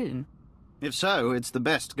it's a tomb. If so, it's the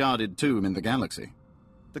best guarded tomb in the galaxy.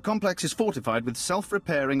 The complex is fortified with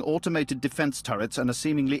self-repairing automated defense turrets and a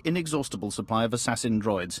seemingly inexhaustible supply of assassin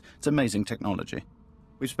droids. It's amazing technology.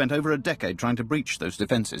 We've spent over a decade trying to breach those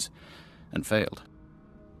defenses, and failed.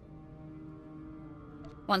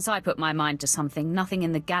 Once I put my mind to something, nothing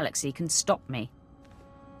in the galaxy can stop me.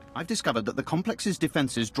 I've discovered that the complex's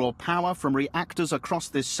defenses draw power from reactors across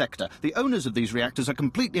this sector. The owners of these reactors are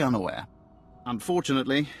completely unaware.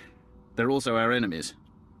 Unfortunately, they're also our enemies.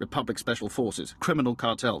 Republic Special Forces, criminal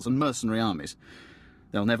cartels, and mercenary armies.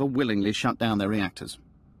 They'll never willingly shut down their reactors.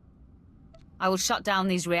 I will shut down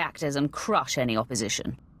these reactors and crush any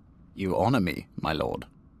opposition. You honor me, my lord.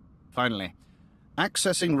 Finally,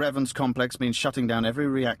 accessing Revan's complex means shutting down every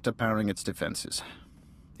reactor powering its defenses.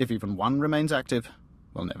 If even one remains active,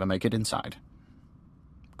 we'll never make it inside.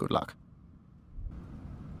 Good luck.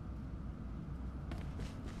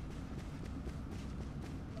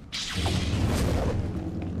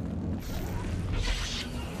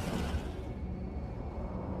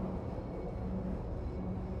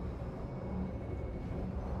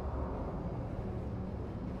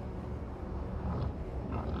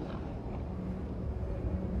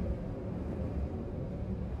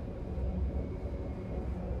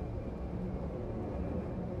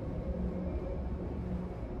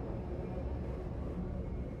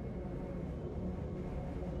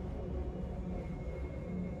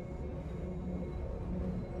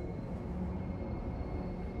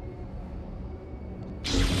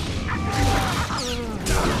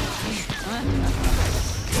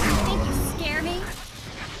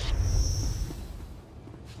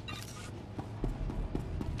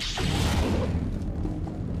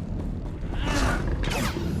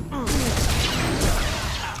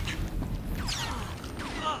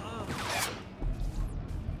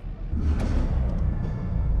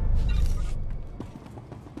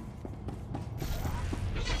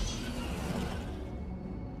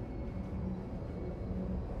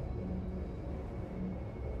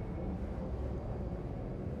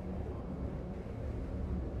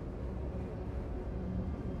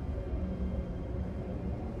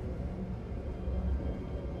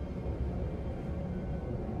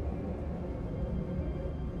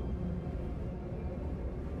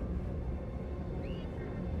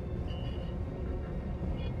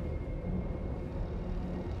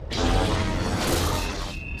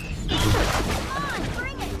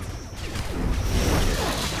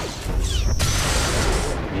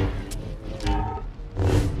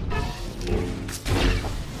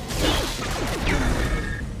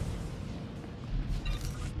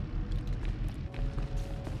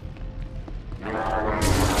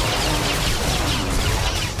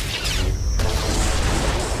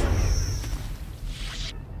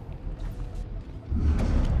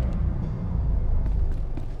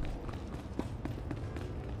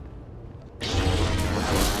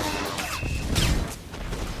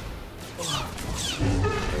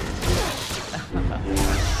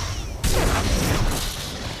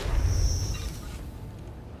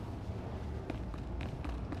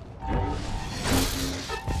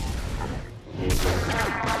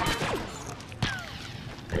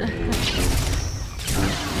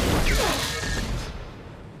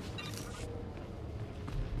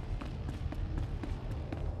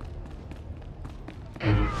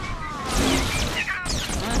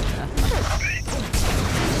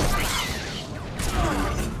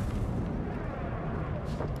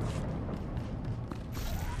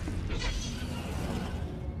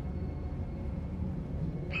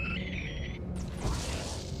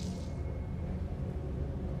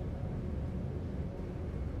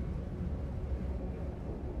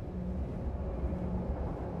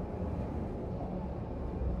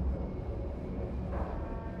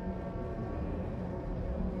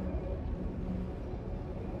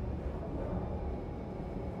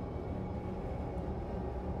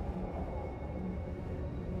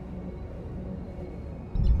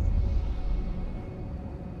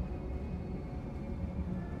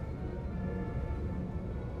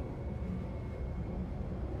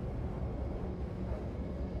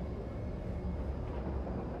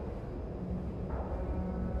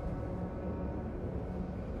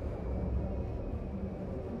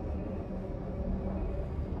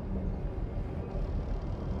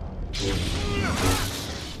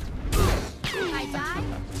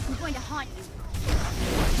 haunt you.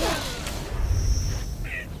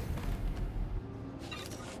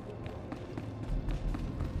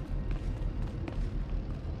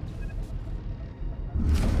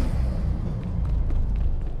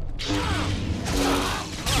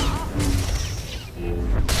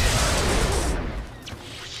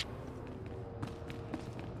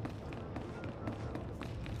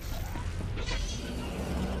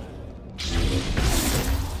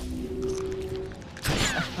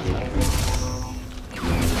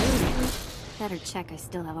 Better check I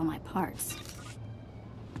still have all my parts.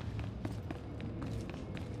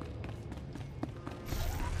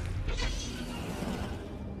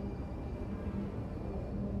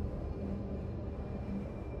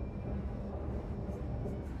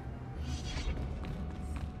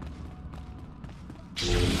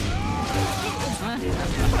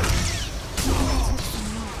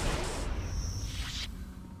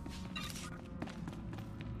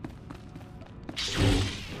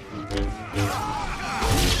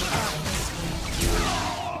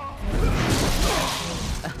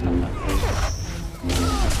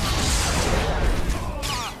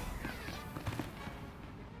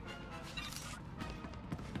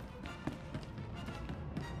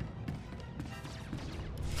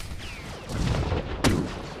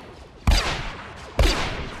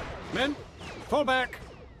 Men, fall back.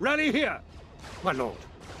 Rally here. My lord,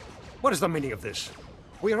 what is the meaning of this?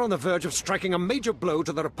 We are on the verge of striking a major blow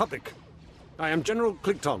to the Republic. I am General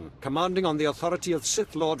Cligton, commanding on the authority of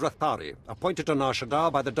Sith Lord Rathari, appointed to Nar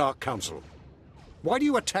Shaddaa by the Dark Council. Why do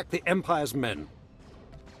you attack the Empire's men?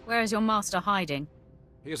 Where is your master hiding?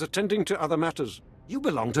 He is attending to other matters. You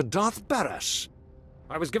belong to Darth Barras.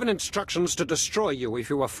 I was given instructions to destroy you if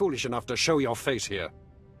you were foolish enough to show your face here.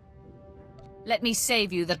 Let me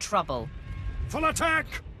save you the trouble. Full attack!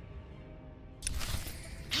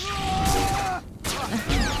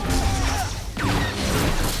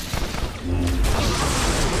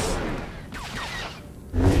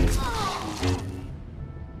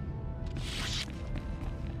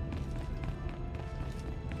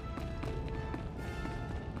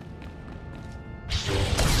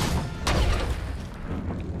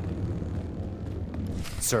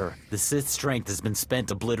 Sir, the Sith's strength has been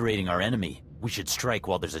spent obliterating our enemy. We should strike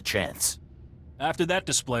while there's a chance. After that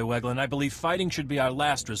display, Weglin, I believe fighting should be our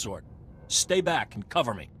last resort. Stay back and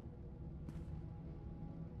cover me.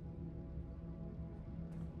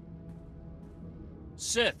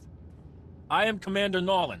 Sith, I am Commander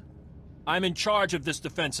Nolan. I'm in charge of this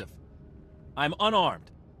defensive. I'm unarmed.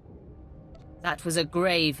 That was a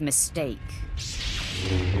grave mistake.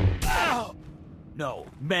 Ow! No,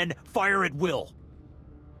 men, fire at will.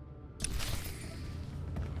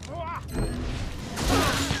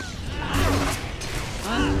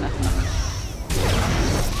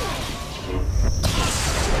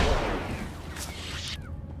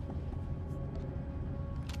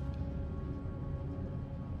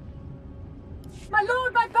 My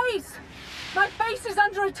lord, my base! My base is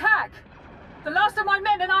under attack! The last of my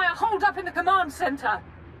men and I are holed up in the command center,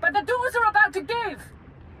 but the doors are about to give!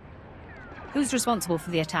 Who's responsible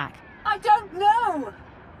for the attack? I don't know!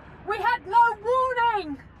 We had no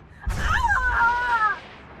warning! Ah!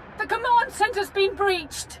 The command center's been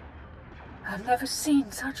breached! I've never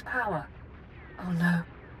seen such power. Oh no.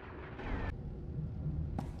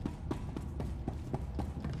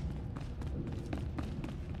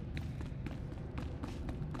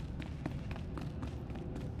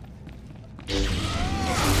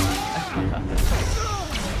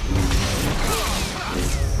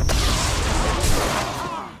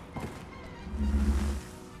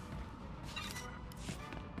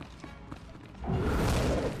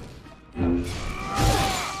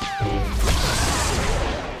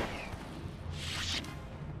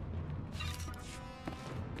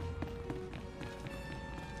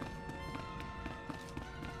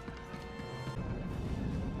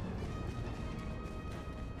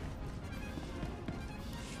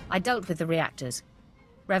 I dealt with the reactors.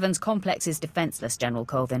 Revan's complex is defenseless, General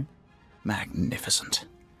Colvin. Magnificent.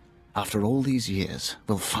 After all these years,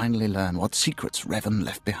 we'll finally learn what secrets Revan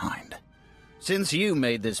left behind. Since you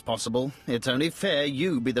made this possible, it's only fair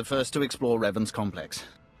you be the first to explore Revan's complex.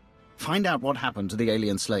 Find out what happened to the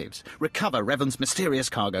alien slaves, recover Revan's mysterious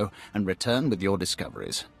cargo, and return with your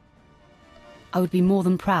discoveries. I would be more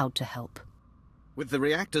than proud to help. With the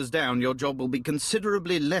reactors down, your job will be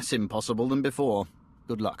considerably less impossible than before.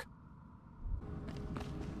 Good luck.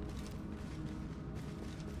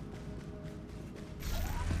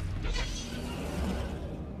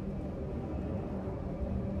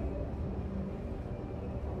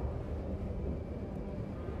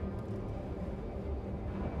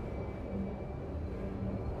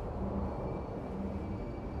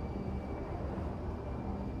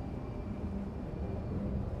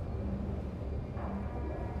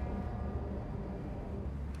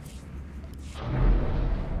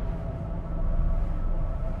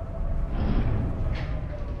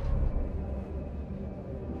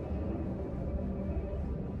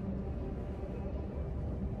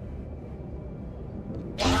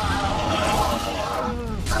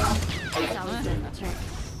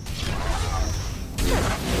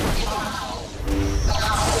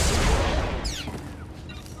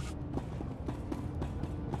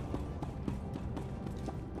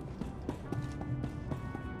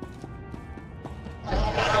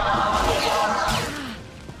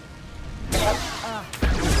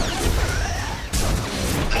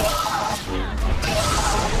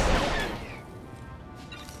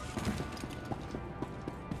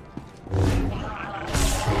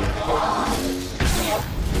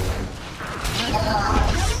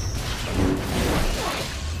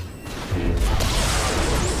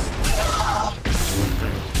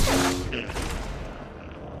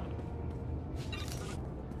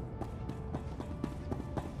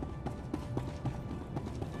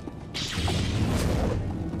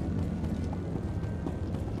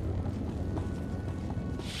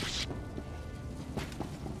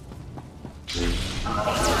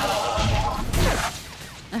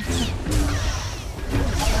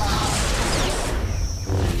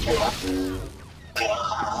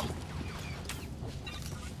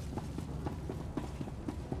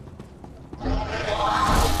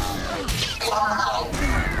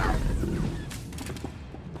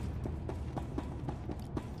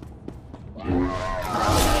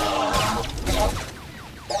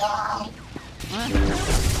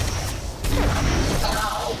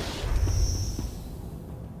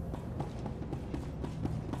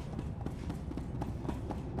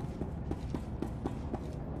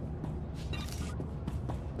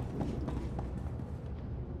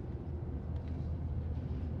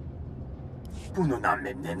 Puno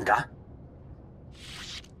namin ninga?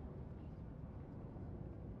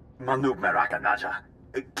 Manub meraka naja.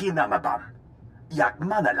 Kinamabam. Yak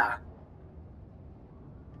manala.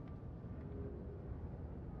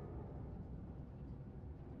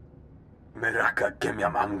 Meraka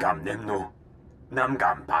kemyam amgam nemno.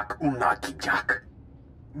 Namgam pak kijak.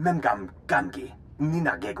 Memgam gangi.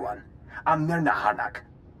 Nina gegwan. Amnerna hanak.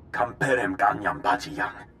 Kamperem ganyam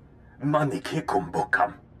bajiyang. Manik hikum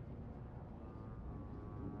bokam.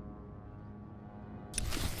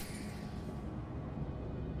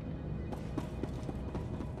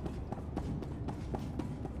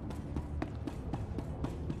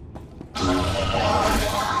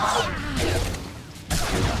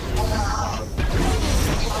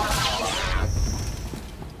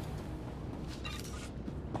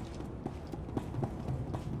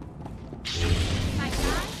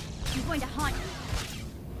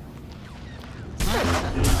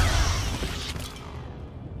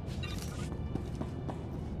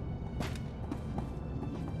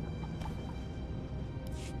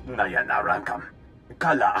 Naya narangkam.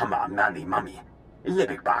 Kala ama nani mami.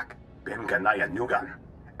 Lebik bak. Bemka naya nugan.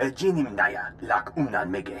 Jinim naya lak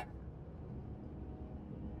mege.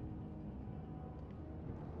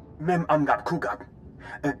 Mem amgap kugap.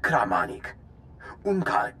 Kramanik.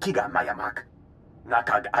 Kiga mayamak.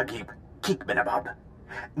 Nakag agib kik benabab.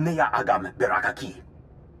 Neya agam berakaki.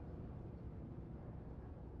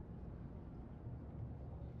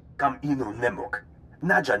 Kam inu nemuk.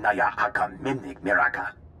 Naja naya akam memnik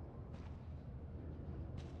meraka.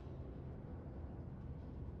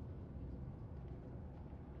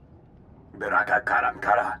 Beraka karam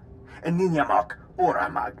kara, ninyamak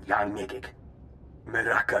oramag yang megik.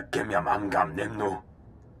 Meraka kemyam amgam nemno,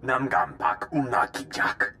 namgam pak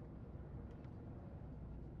kijak.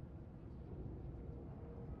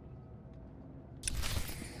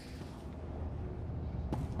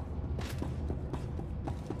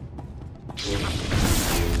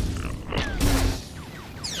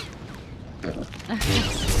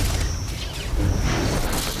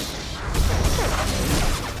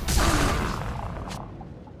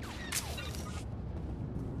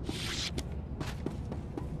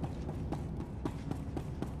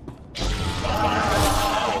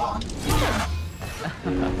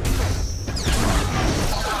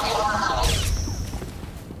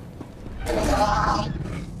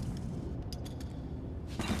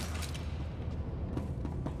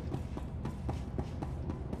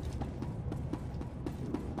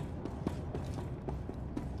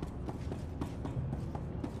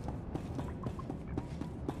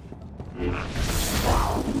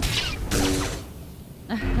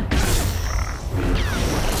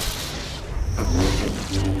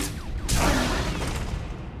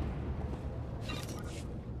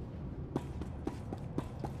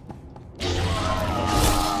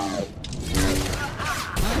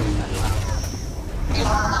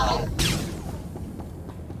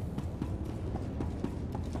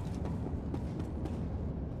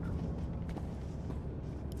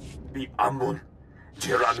 Bi ambun,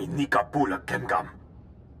 Jerami nika pula kemgam.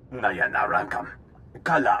 Naya narangkam.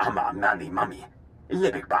 Kala ama nani mami.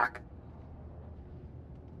 Lebik bak.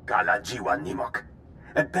 Kala jiwa nimok.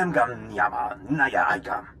 Pemgam nyama naya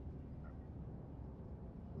aikam.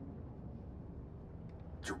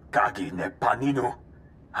 Jukagi ne paninu.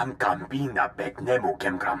 Hamkam bina bek nemu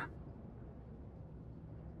kemgam.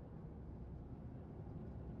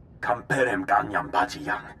 Kamperem ganyam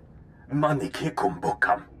bajiyang. Manik hikum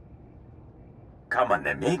bokam. Kama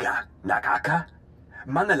ne mega nakaka.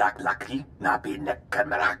 Manalak laki nabi ne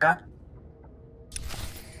kameraka.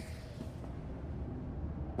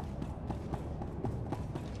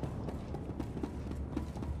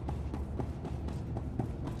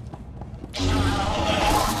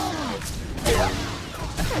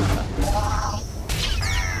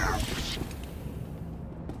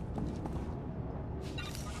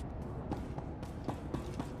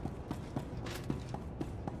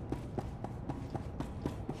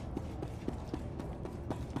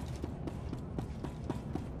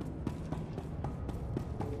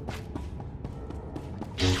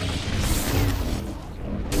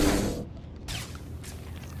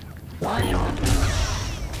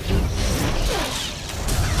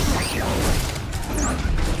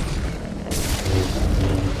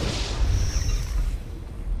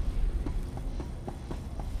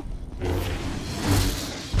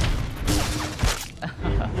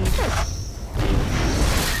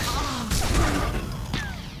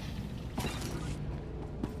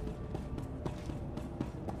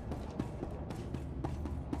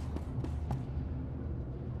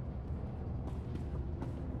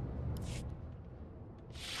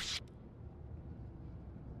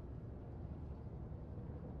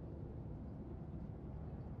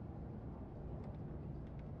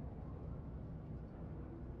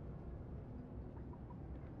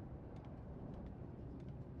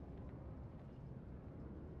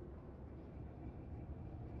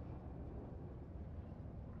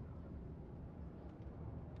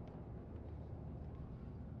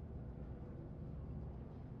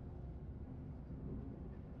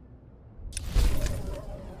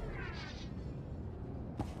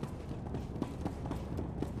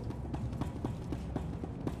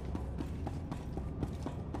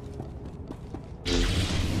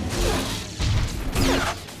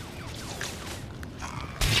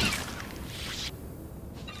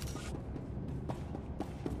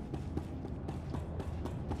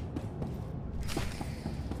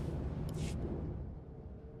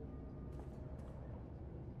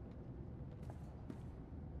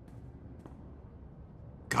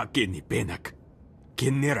 kakini penak.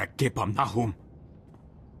 Kinera kepam nahum.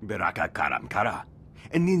 Beraka karam kara.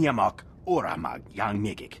 Ninyamak oramag yang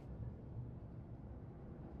megik.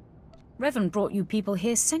 Revan brought you people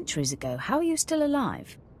here centuries ago. How are you still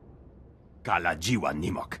alive? Kala jiwa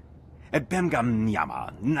nimok. Bemgam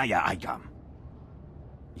nyama naya ayam.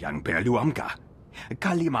 Yang perluamka.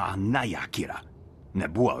 Kalima naya kira.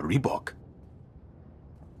 Nebua ribok.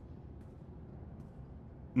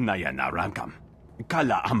 Naya naramkam.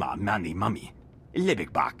 Kala ama mani mami.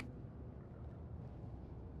 Libik bak.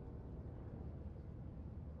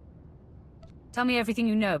 Tell me everything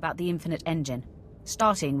you know about the Infinite Engine,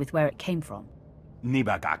 starting with where it came from.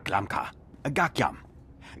 Nibaga klamka. Gakyam.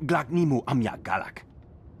 Glaknimu amya galak.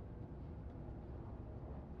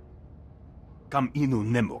 Kam inu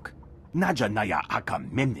nemuk. Naja naya akam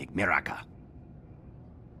memnik miraka.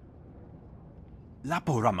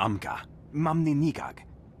 Lapo ramamka. Mamni nikag.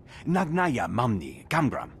 Nagnaya mamni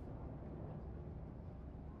kamgram.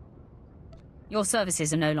 Your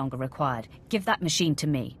services are no longer required. Give that machine to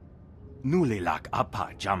me. Nulilak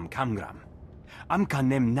apa jam kamgram. Amka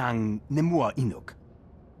nem nang nemua inuk.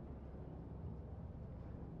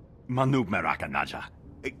 Manug meraka naja.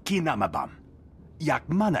 Kinamabam. Yak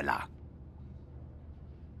manala.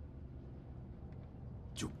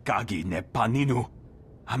 Jukagi ne paninu.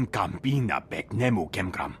 Amkambina bek nemu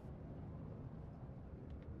kemgram.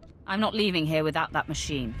 I'm not leaving here without that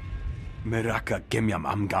machine. Meraka kemyam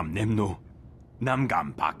amgam nemnu.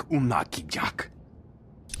 Namgam pak umna kijak.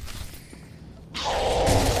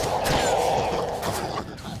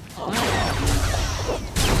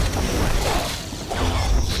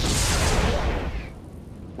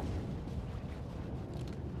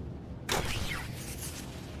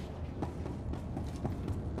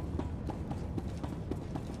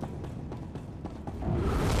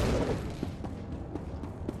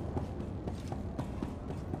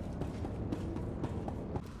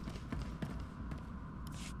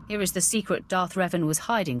 Here is the secret Darth Revan was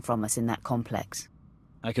hiding from us in that complex.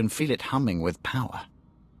 I can feel it humming with power.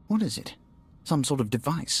 What is it? Some sort of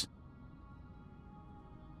device?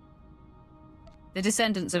 The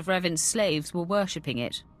descendants of Revan's slaves were worshipping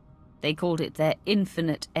it. They called it their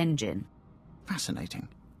Infinite Engine. Fascinating.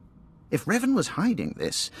 If Revan was hiding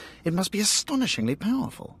this, it must be astonishingly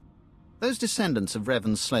powerful. Those descendants of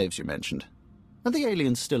Revan's slaves you mentioned, are the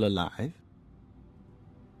aliens still alive?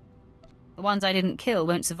 The ones I didn't kill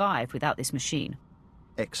won't survive without this machine.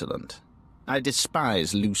 Excellent. I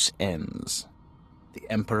despise loose ends. The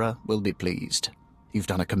Emperor will be pleased. You've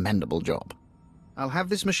done a commendable job. I'll have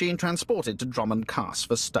this machine transported to Drummond Cass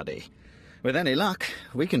for study. With any luck,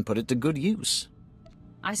 we can put it to good use.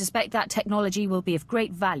 I suspect that technology will be of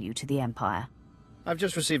great value to the Empire. I've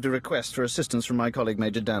just received a request for assistance from my colleague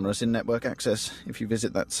Major Damrus in network access. If you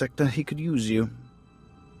visit that sector, he could use you.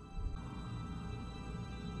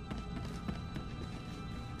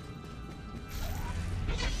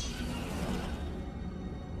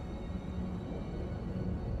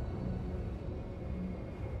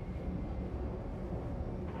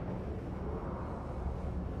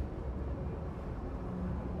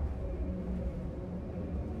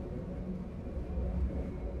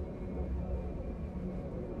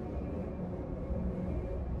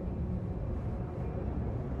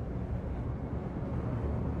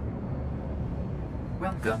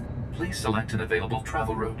 Welcome. Please select an available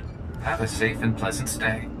travel route. Have a safe and pleasant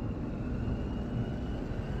stay.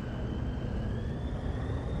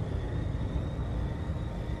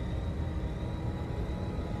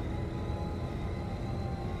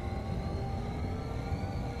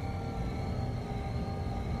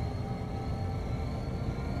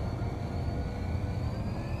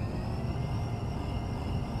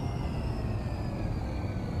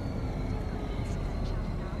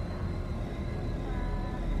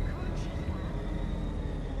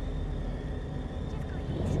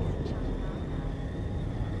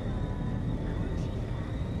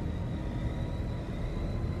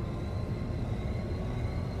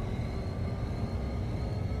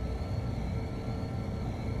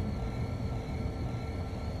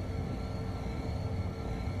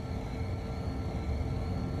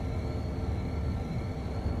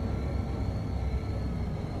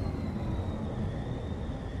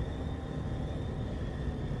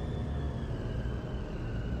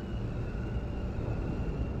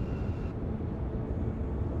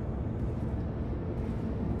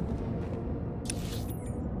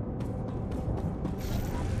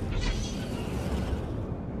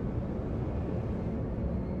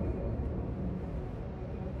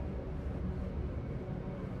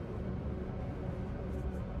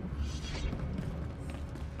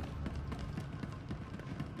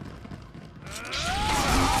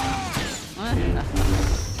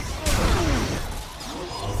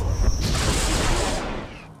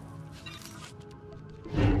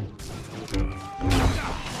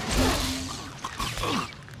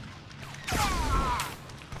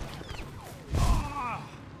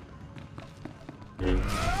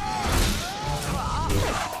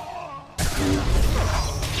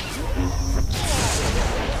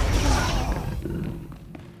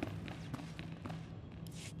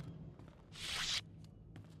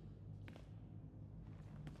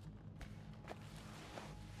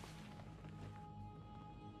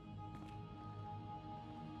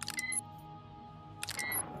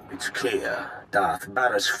 It's clear Darth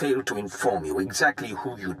Barras failed to inform you exactly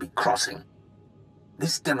who you'd be crossing.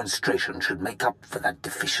 This demonstration should make up for that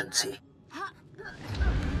deficiency.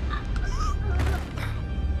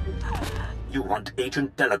 You want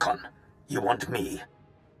Agent Delicon. You want me.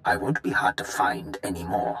 I won't be hard to find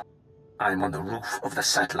anymore. I'm on the roof of the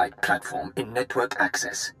satellite platform in network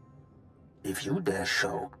access. If you dare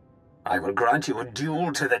show, I will grant you a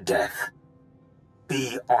duel to the death.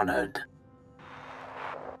 Be honored.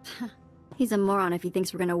 He's a moron if he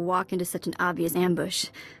thinks we're gonna walk into such an obvious ambush.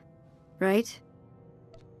 Right?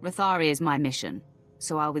 Rathari is my mission,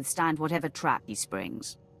 so I'll withstand whatever trap he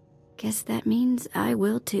springs. Guess that means I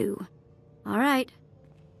will too. All right.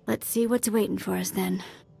 Let's see what's waiting for us then.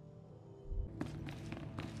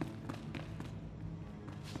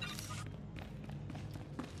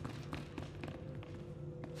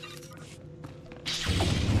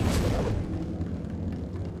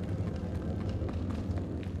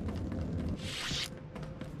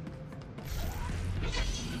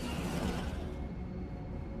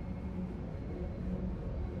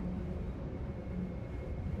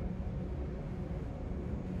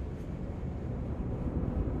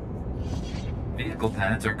 Vehicle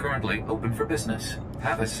pads are currently open for business.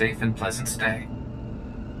 Have a safe and pleasant stay.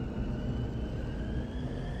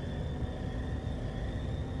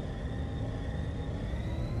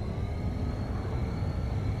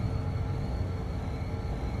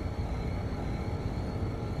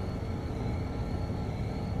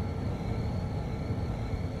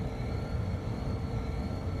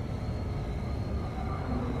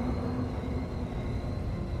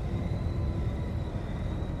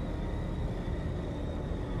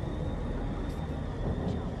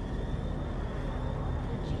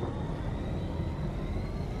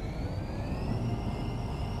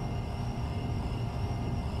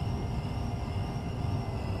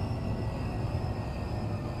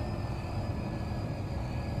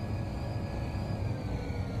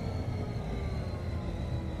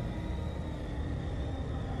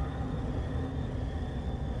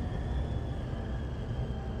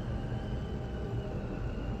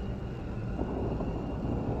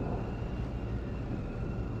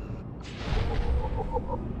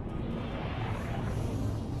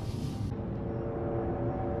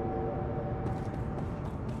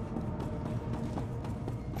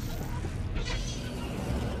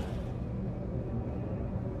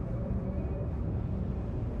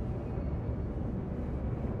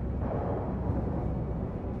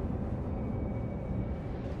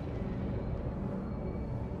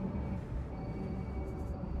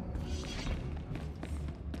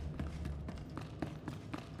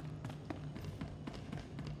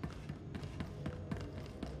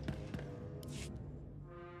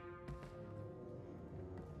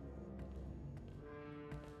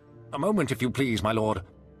 A moment, if you please, my lord.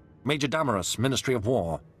 Major Damaris, Ministry of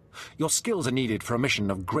War. Your skills are needed for a mission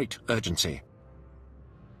of great urgency.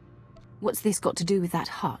 What's this got to do with that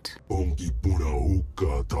hut?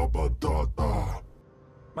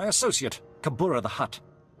 My associate, Kabura the Hut.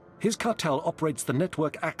 His cartel operates the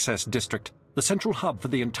Network Access District, the central hub for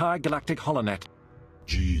the entire galactic holonet.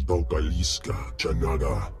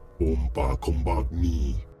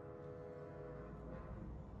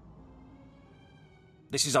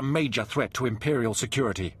 This is a major threat to Imperial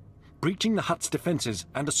security. Breaching the Hutt's defenses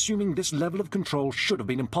and assuming this level of control should have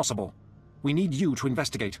been impossible. We need you to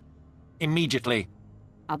investigate. Immediately.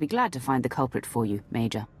 I'll be glad to find the culprit for you,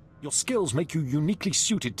 Major. Your skills make you uniquely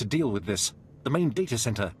suited to deal with this. The main data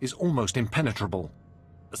center is almost impenetrable.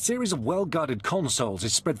 A series of well-guarded consoles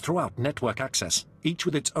is spread throughout network access, each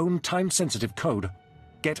with its own time-sensitive code.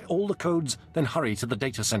 Get all the codes, then hurry to the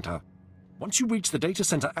data center. Once you reach the data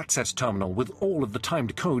center access terminal with all of the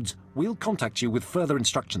timed codes, we'll contact you with further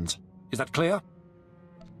instructions. Is that clear?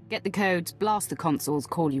 Get the codes, blast the consoles,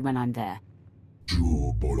 call you when I'm there.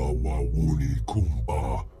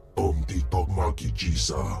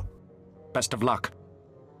 Best of luck.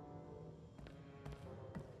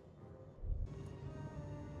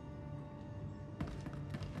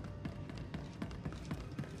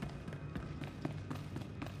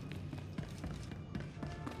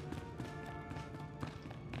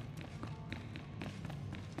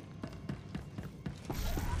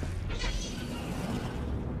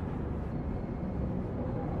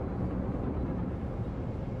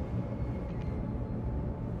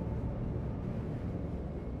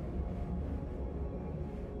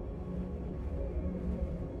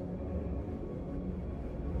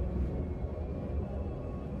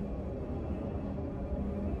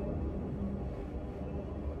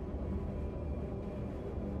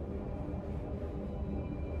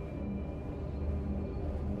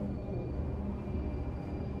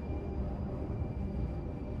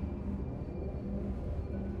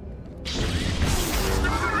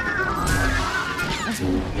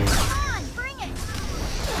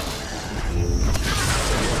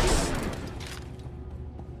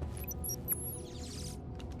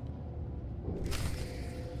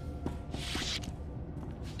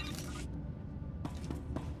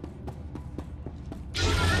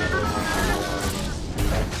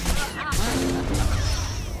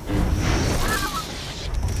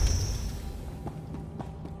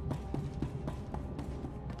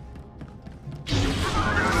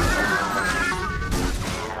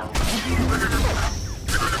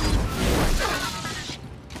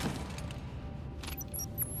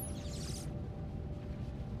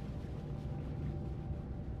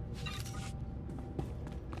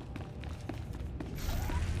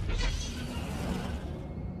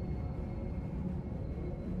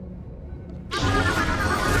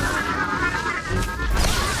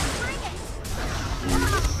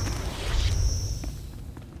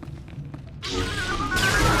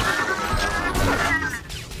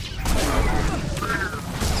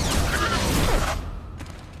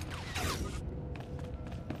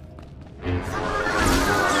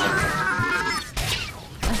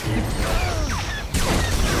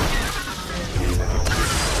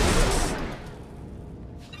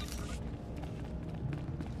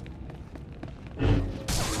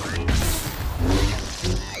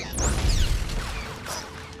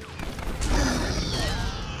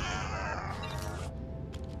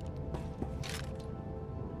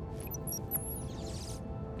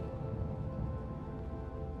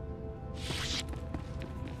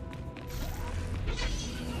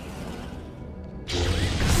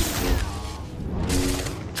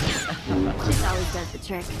 This always does the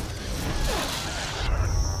trick.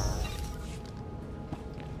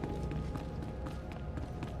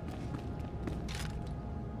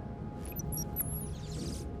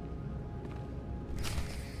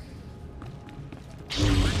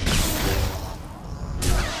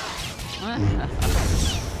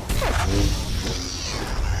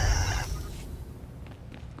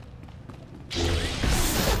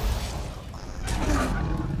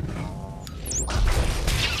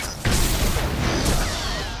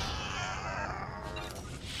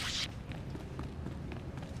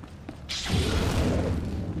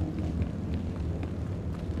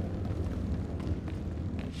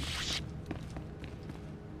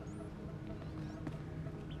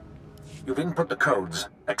 You've input the codes.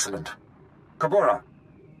 Excellent. Kabura.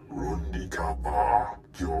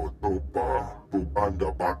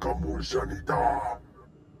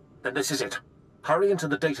 Then this is it. Hurry into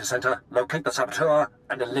the data center, locate the SWTOR,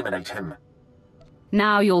 and eliminate him.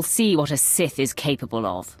 Now you'll see what a Sith is capable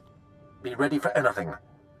of. Be ready for anything.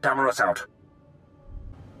 Damaris out.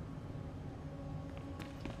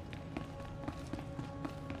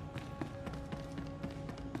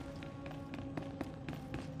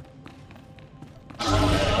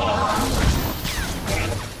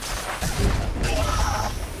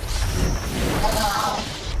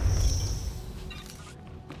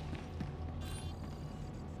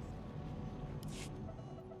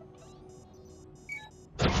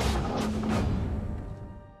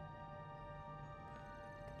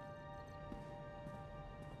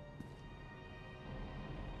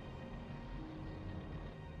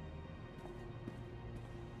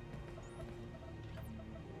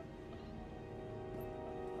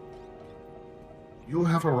 You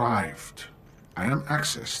have arrived. I am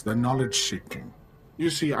Axis, the knowledge-seeking. You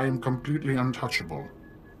see, I am completely untouchable.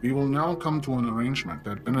 We will now come to an arrangement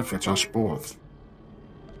that benefits us both.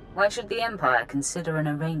 Why should the Empire consider an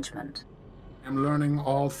arrangement? I am learning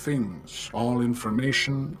all things, all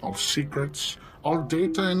information, all secrets, all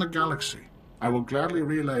data in the galaxy. I will gladly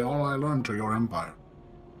relay all I learned to your Empire.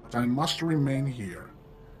 But I must remain here.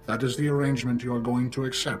 That is the arrangement you are going to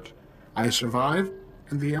accept. I survive,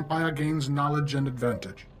 and the Empire gains knowledge and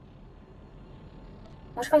advantage.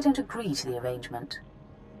 What if I don't agree to the arrangement?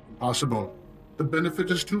 Impossible. The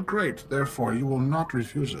benefit is too great, therefore you will not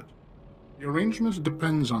refuse it. The arrangement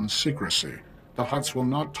depends on secrecy. The Hutts will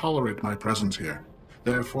not tolerate my presence here.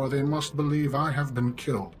 Therefore they must believe I have been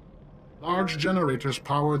killed. Large generators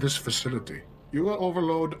power this facility. You will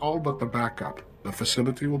overload all but the backup. The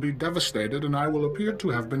facility will be devastated and I will appear to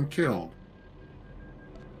have been killed.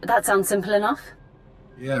 That sounds simple enough.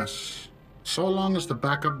 Yes. So long as the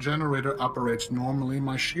backup generator operates normally,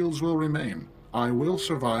 my shields will remain. I will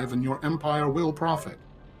survive and your Empire will profit.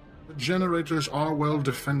 The generators are well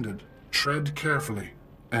defended. Tread carefully,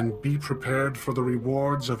 and be prepared for the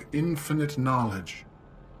rewards of infinite knowledge.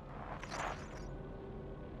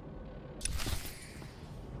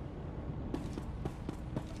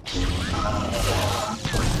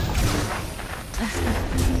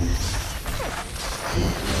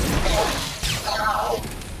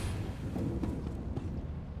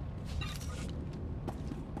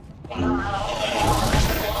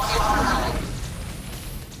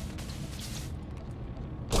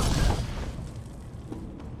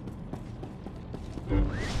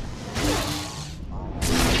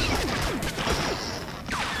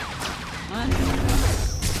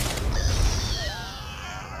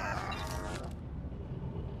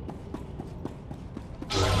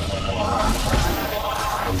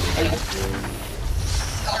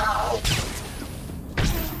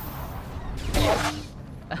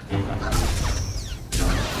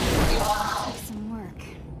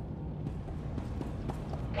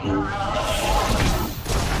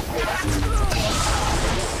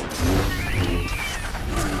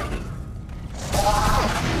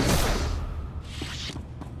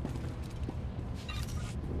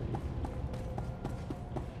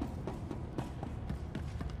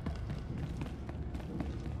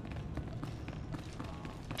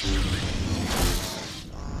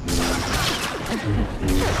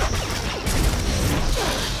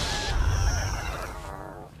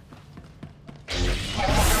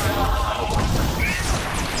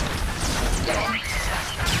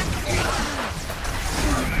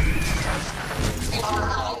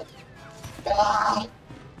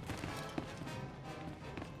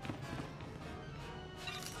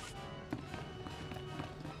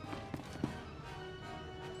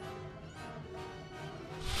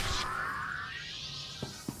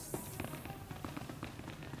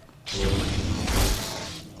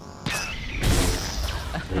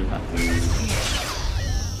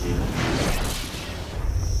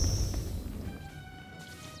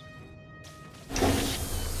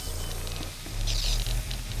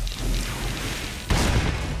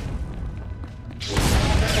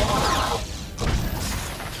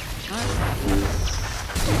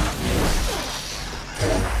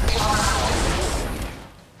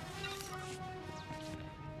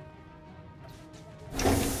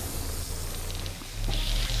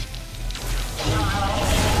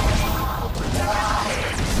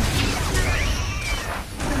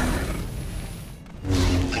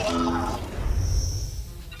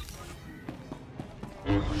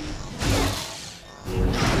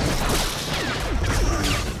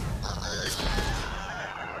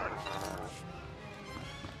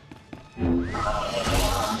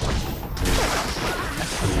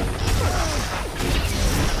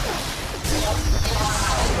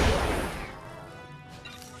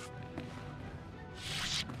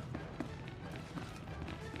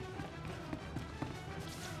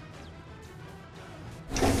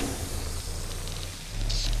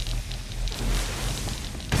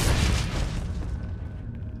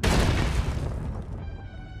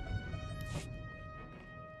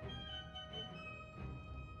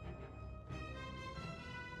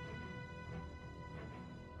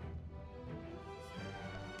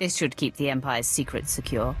 This should keep the Empire's secrets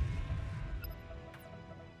secure.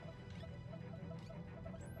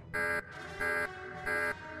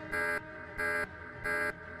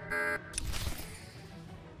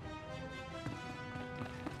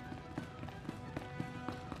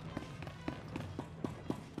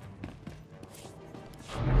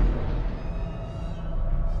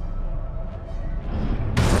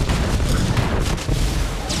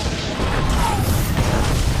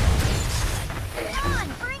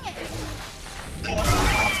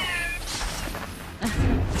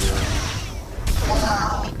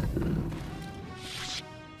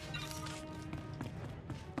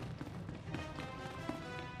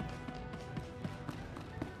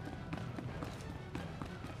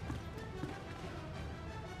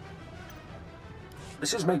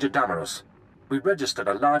 This is Major Damaros. We registered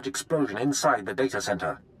a large explosion inside the data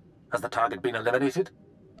center. Has the target been eliminated?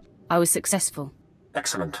 I was successful.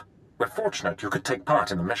 Excellent. We're fortunate you could take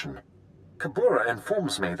part in the mission. Kabura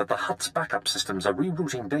informs me that the Hutt's backup systems are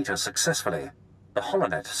rerouting data successfully. The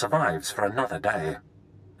holonet survives for another day.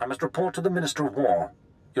 I must report to the Minister of War.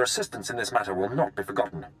 Your assistance in this matter will not be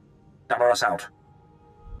forgotten. Damaros out.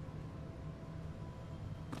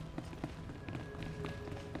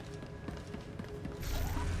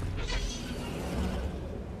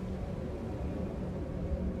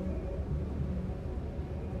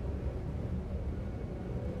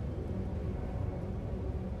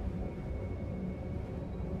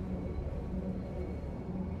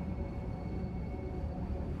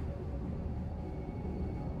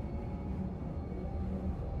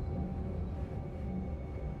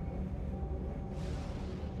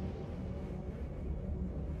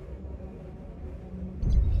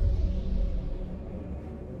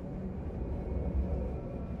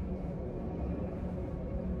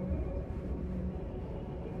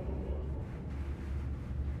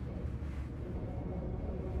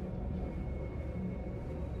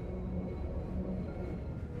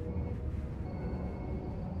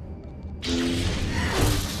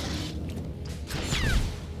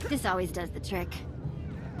 This always does the trick.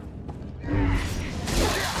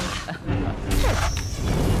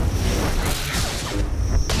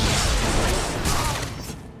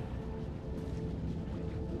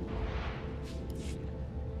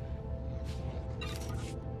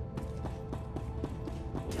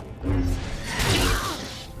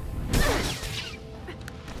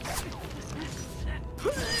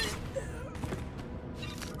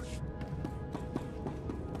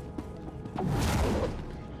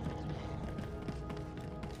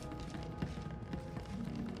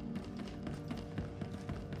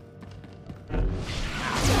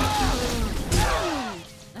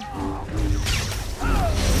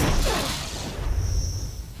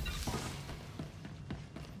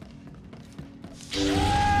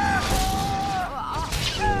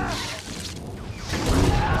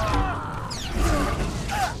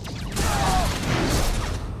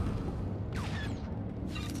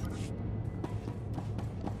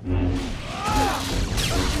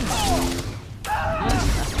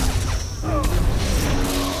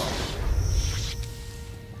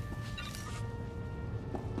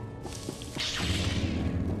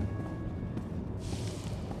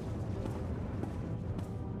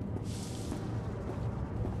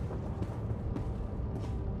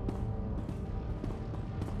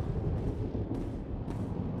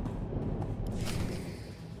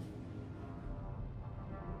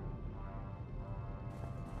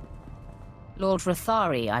 Lord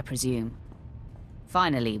Rothari, I presume.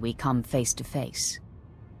 Finally, we come face to face.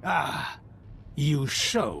 Ah, you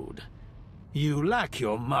showed. You lack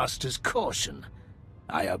your master's caution.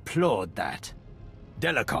 I applaud that.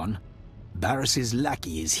 Delicon, Barris's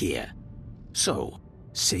lackey is here. So,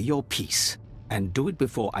 say your piece, and do it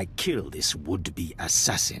before I kill this would-be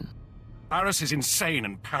assassin. Barris is insane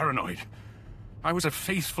and paranoid. I was a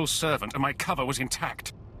faithful servant and my cover was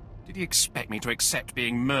intact. Did he expect me to accept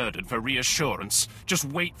being murdered for reassurance? Just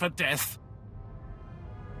wait for death?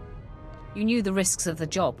 You knew the risks of the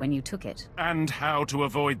job when you took it. And how to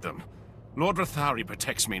avoid them. Lord Rothari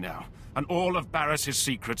protects me now, and all of Barris's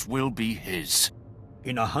secrets will be his.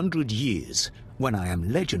 In 100 years, when I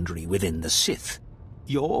am legendary within the Sith,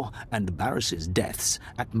 your and Barris's deaths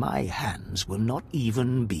at my hands will not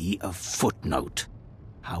even be a footnote.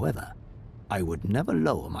 However, I would never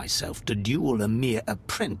lower myself to duel a mere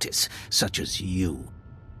apprentice such as you.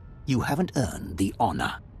 You haven't earned the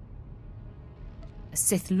honor. A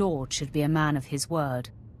Sith Lord should be a man of his word.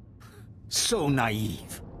 So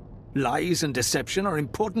naive. Lies and deception are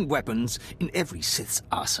important weapons in every Sith's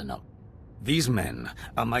arsenal. These men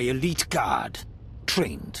are my elite guard,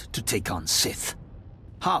 trained to take on Sith.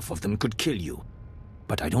 Half of them could kill you,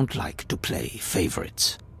 but I don't like to play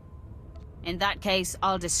favorites. In that case,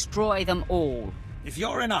 I'll destroy them all. If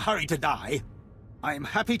you're in a hurry to die, I am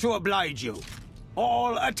happy to oblige you.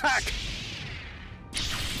 All attack!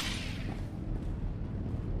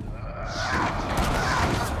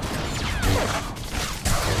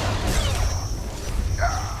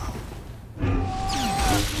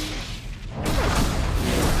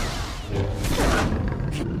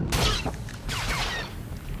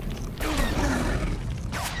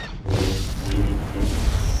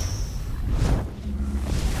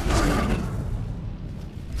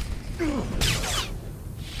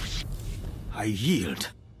 I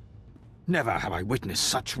yield. Never have I witnessed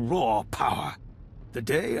such raw power. The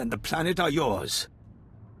day and the planet are yours.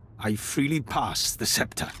 I freely pass the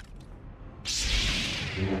scepter.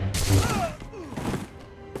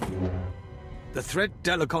 The threat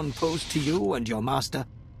Delicon posed to you and your master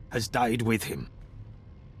has died with him.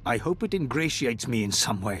 I hope it ingratiates me in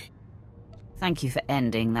some way. Thank you for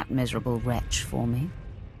ending that miserable wretch for me.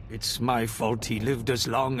 It's my fault he lived as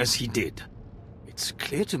long as he did. It's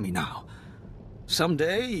clear to me now.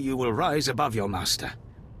 Someday you will rise above your master.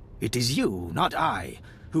 It is you, not I,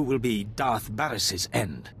 who will be Darth Barris's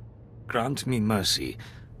end. Grant me mercy,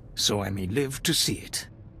 so I may live to see it.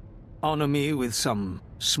 Honor me with some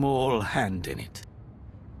small hand in it.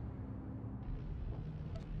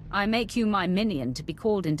 I make you my minion to be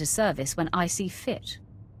called into service when I see fit.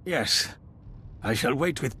 Yes. I shall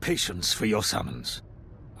wait with patience for your summons.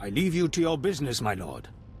 I leave you to your business, my lord.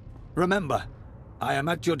 Remember, I am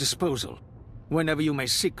at your disposal, whenever you may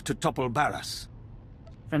seek to topple Barras.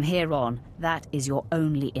 From here on, that is your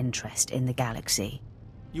only interest in the galaxy.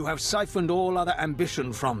 You have siphoned all other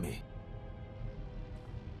ambition from me.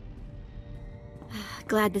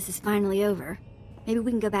 Glad this is finally over. Maybe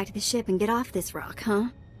we can go back to the ship and get off this rock, huh?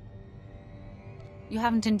 You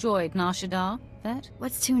haven't enjoyed Nar Shaddaa, Vet?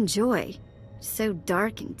 What's to enjoy? So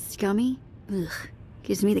dark and scummy? Ugh,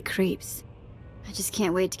 gives me the creeps. I just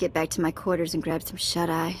can't wait to get back to my quarters and grab some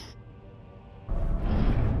shut-eye.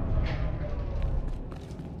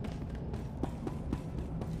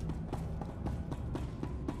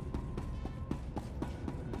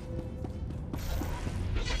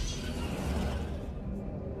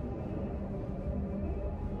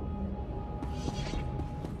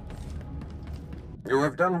 You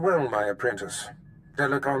have done well, my apprentice.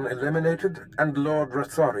 Delicon eliminated and Lord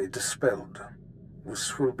Rathori dispelled.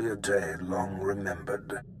 This will be a day long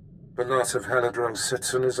remembered. The loss of Haladrel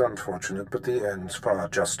Sitson is unfortunate, but the ends far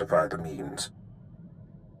justify the means.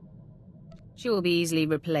 She will be easily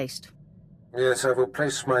replaced. Yes, I will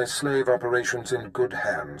place my slave operations in good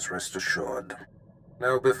hands, rest assured.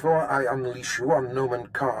 Now, before I unleash you on Noman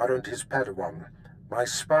Carr and his Padawan, my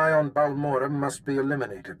spy on Balmora must be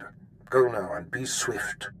eliminated. Go now and be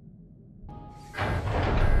swift.